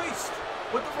of Priest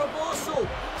with the reversal.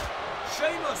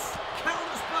 Sheamus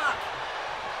counters back.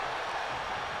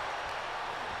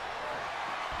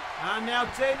 And now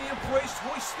Damian Priest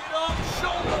hoisted up.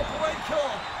 Shoulder breaker.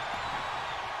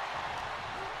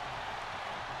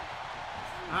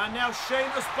 And now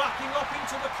Sheamus backing up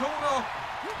into the corner.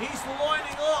 He's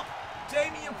lining up.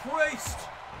 Damian Priest.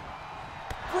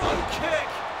 Front kick.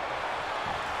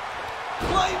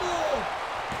 Claymore!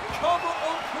 Cover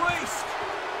on Priest!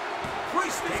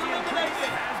 Priest is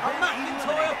eliminated! And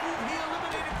McIntyre thought he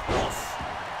eliminated Kross!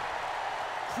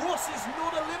 Kross is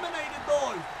not eliminated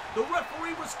though! The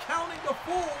referee was counting the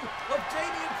fall of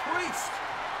Damian Priest!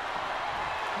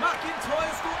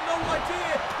 McIntyre's got no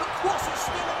idea that Kross is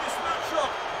still in this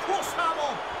matchup! Cross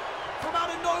hammer from out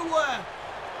of nowhere!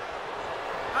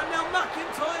 And now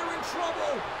McIntyre in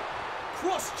trouble!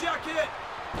 Cross jacket!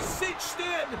 Cinched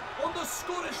in on the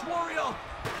Scottish Warrior.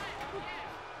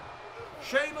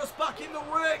 Sheamus back in the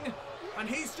ring, and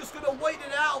he's just going to wait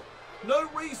it out. No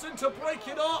reason to break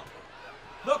it up.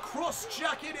 The cross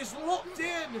jacket is locked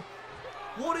in.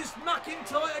 What is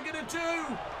McIntyre going to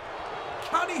do?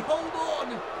 Can he hold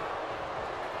on?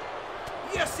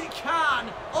 Yes, he can.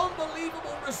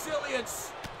 Unbelievable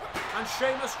resilience. And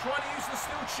Sheamus trying to use the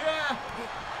steel chair.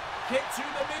 Kick to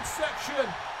the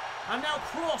midsection. And now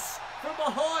cross from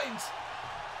behind.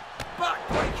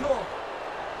 Backbreaker.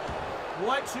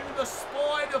 Right to the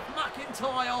spine of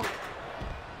McIntyre.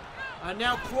 And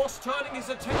now cross turning his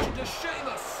attention to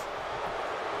Sheamus.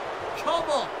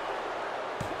 Cover.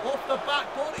 Off the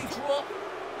back body drop.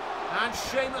 And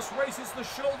Sheamus raises the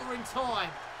shoulder in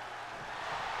time.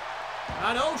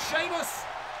 And oh, Sheamus.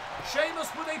 Sheamus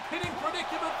with a pinning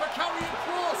predicament for Karrion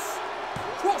Kross.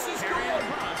 Kross is gone.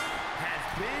 Has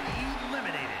been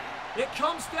eliminated. It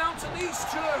comes down to these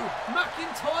two,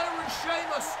 McIntyre and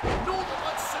Sheamus. Northern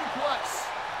Lights suplex.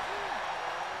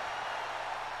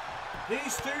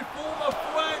 These two former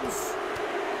friends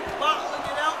battling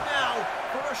it out now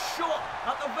for a shot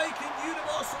at the vacant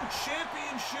Universal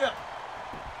Championship.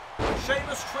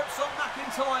 Sheamus trips on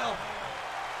McIntyre.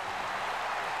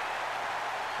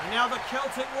 And now the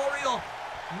Celtic Warrior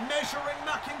measuring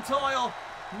McIntyre,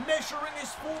 measuring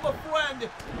his former friend.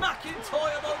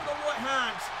 McIntyre over the right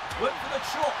hand. Went for the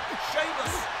chop.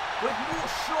 Sheamus with more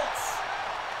shots.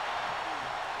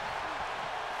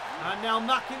 And now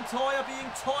McIntyre being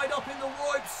tied up in the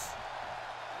ropes.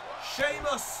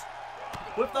 Sheamus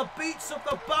with the beats of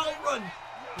the bell run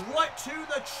right to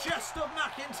the chest of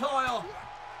McIntyre.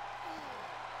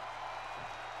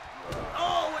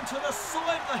 Oh, and to the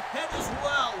side of the head as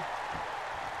well.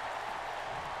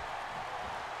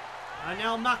 And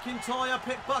now McIntyre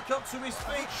picked back up to his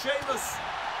feet. Sheamus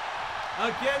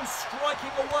again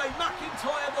striking away.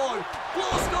 McIntyre though.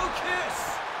 Glasgow kiss.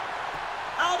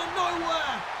 Out of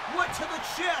nowhere. Right to the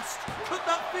chest. Could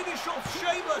that finish off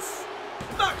Sheamus?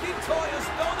 McIntyre's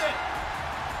done it.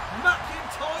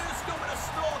 McIntyre's going to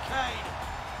Starrcade.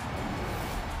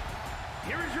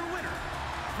 Here is your winner,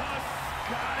 the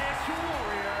Scottish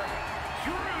Warrior,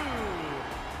 Drew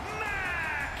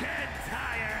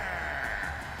McIntyre.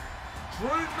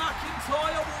 Drew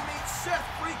McIntyre will meet Seth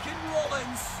Freakin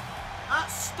Rollins at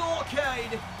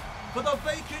Starrcade for the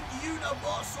vacant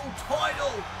Universal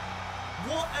title.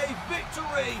 What a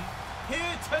victory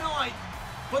here tonight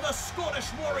for the Scottish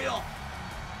Warrior.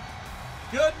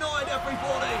 Good night,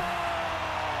 everybody.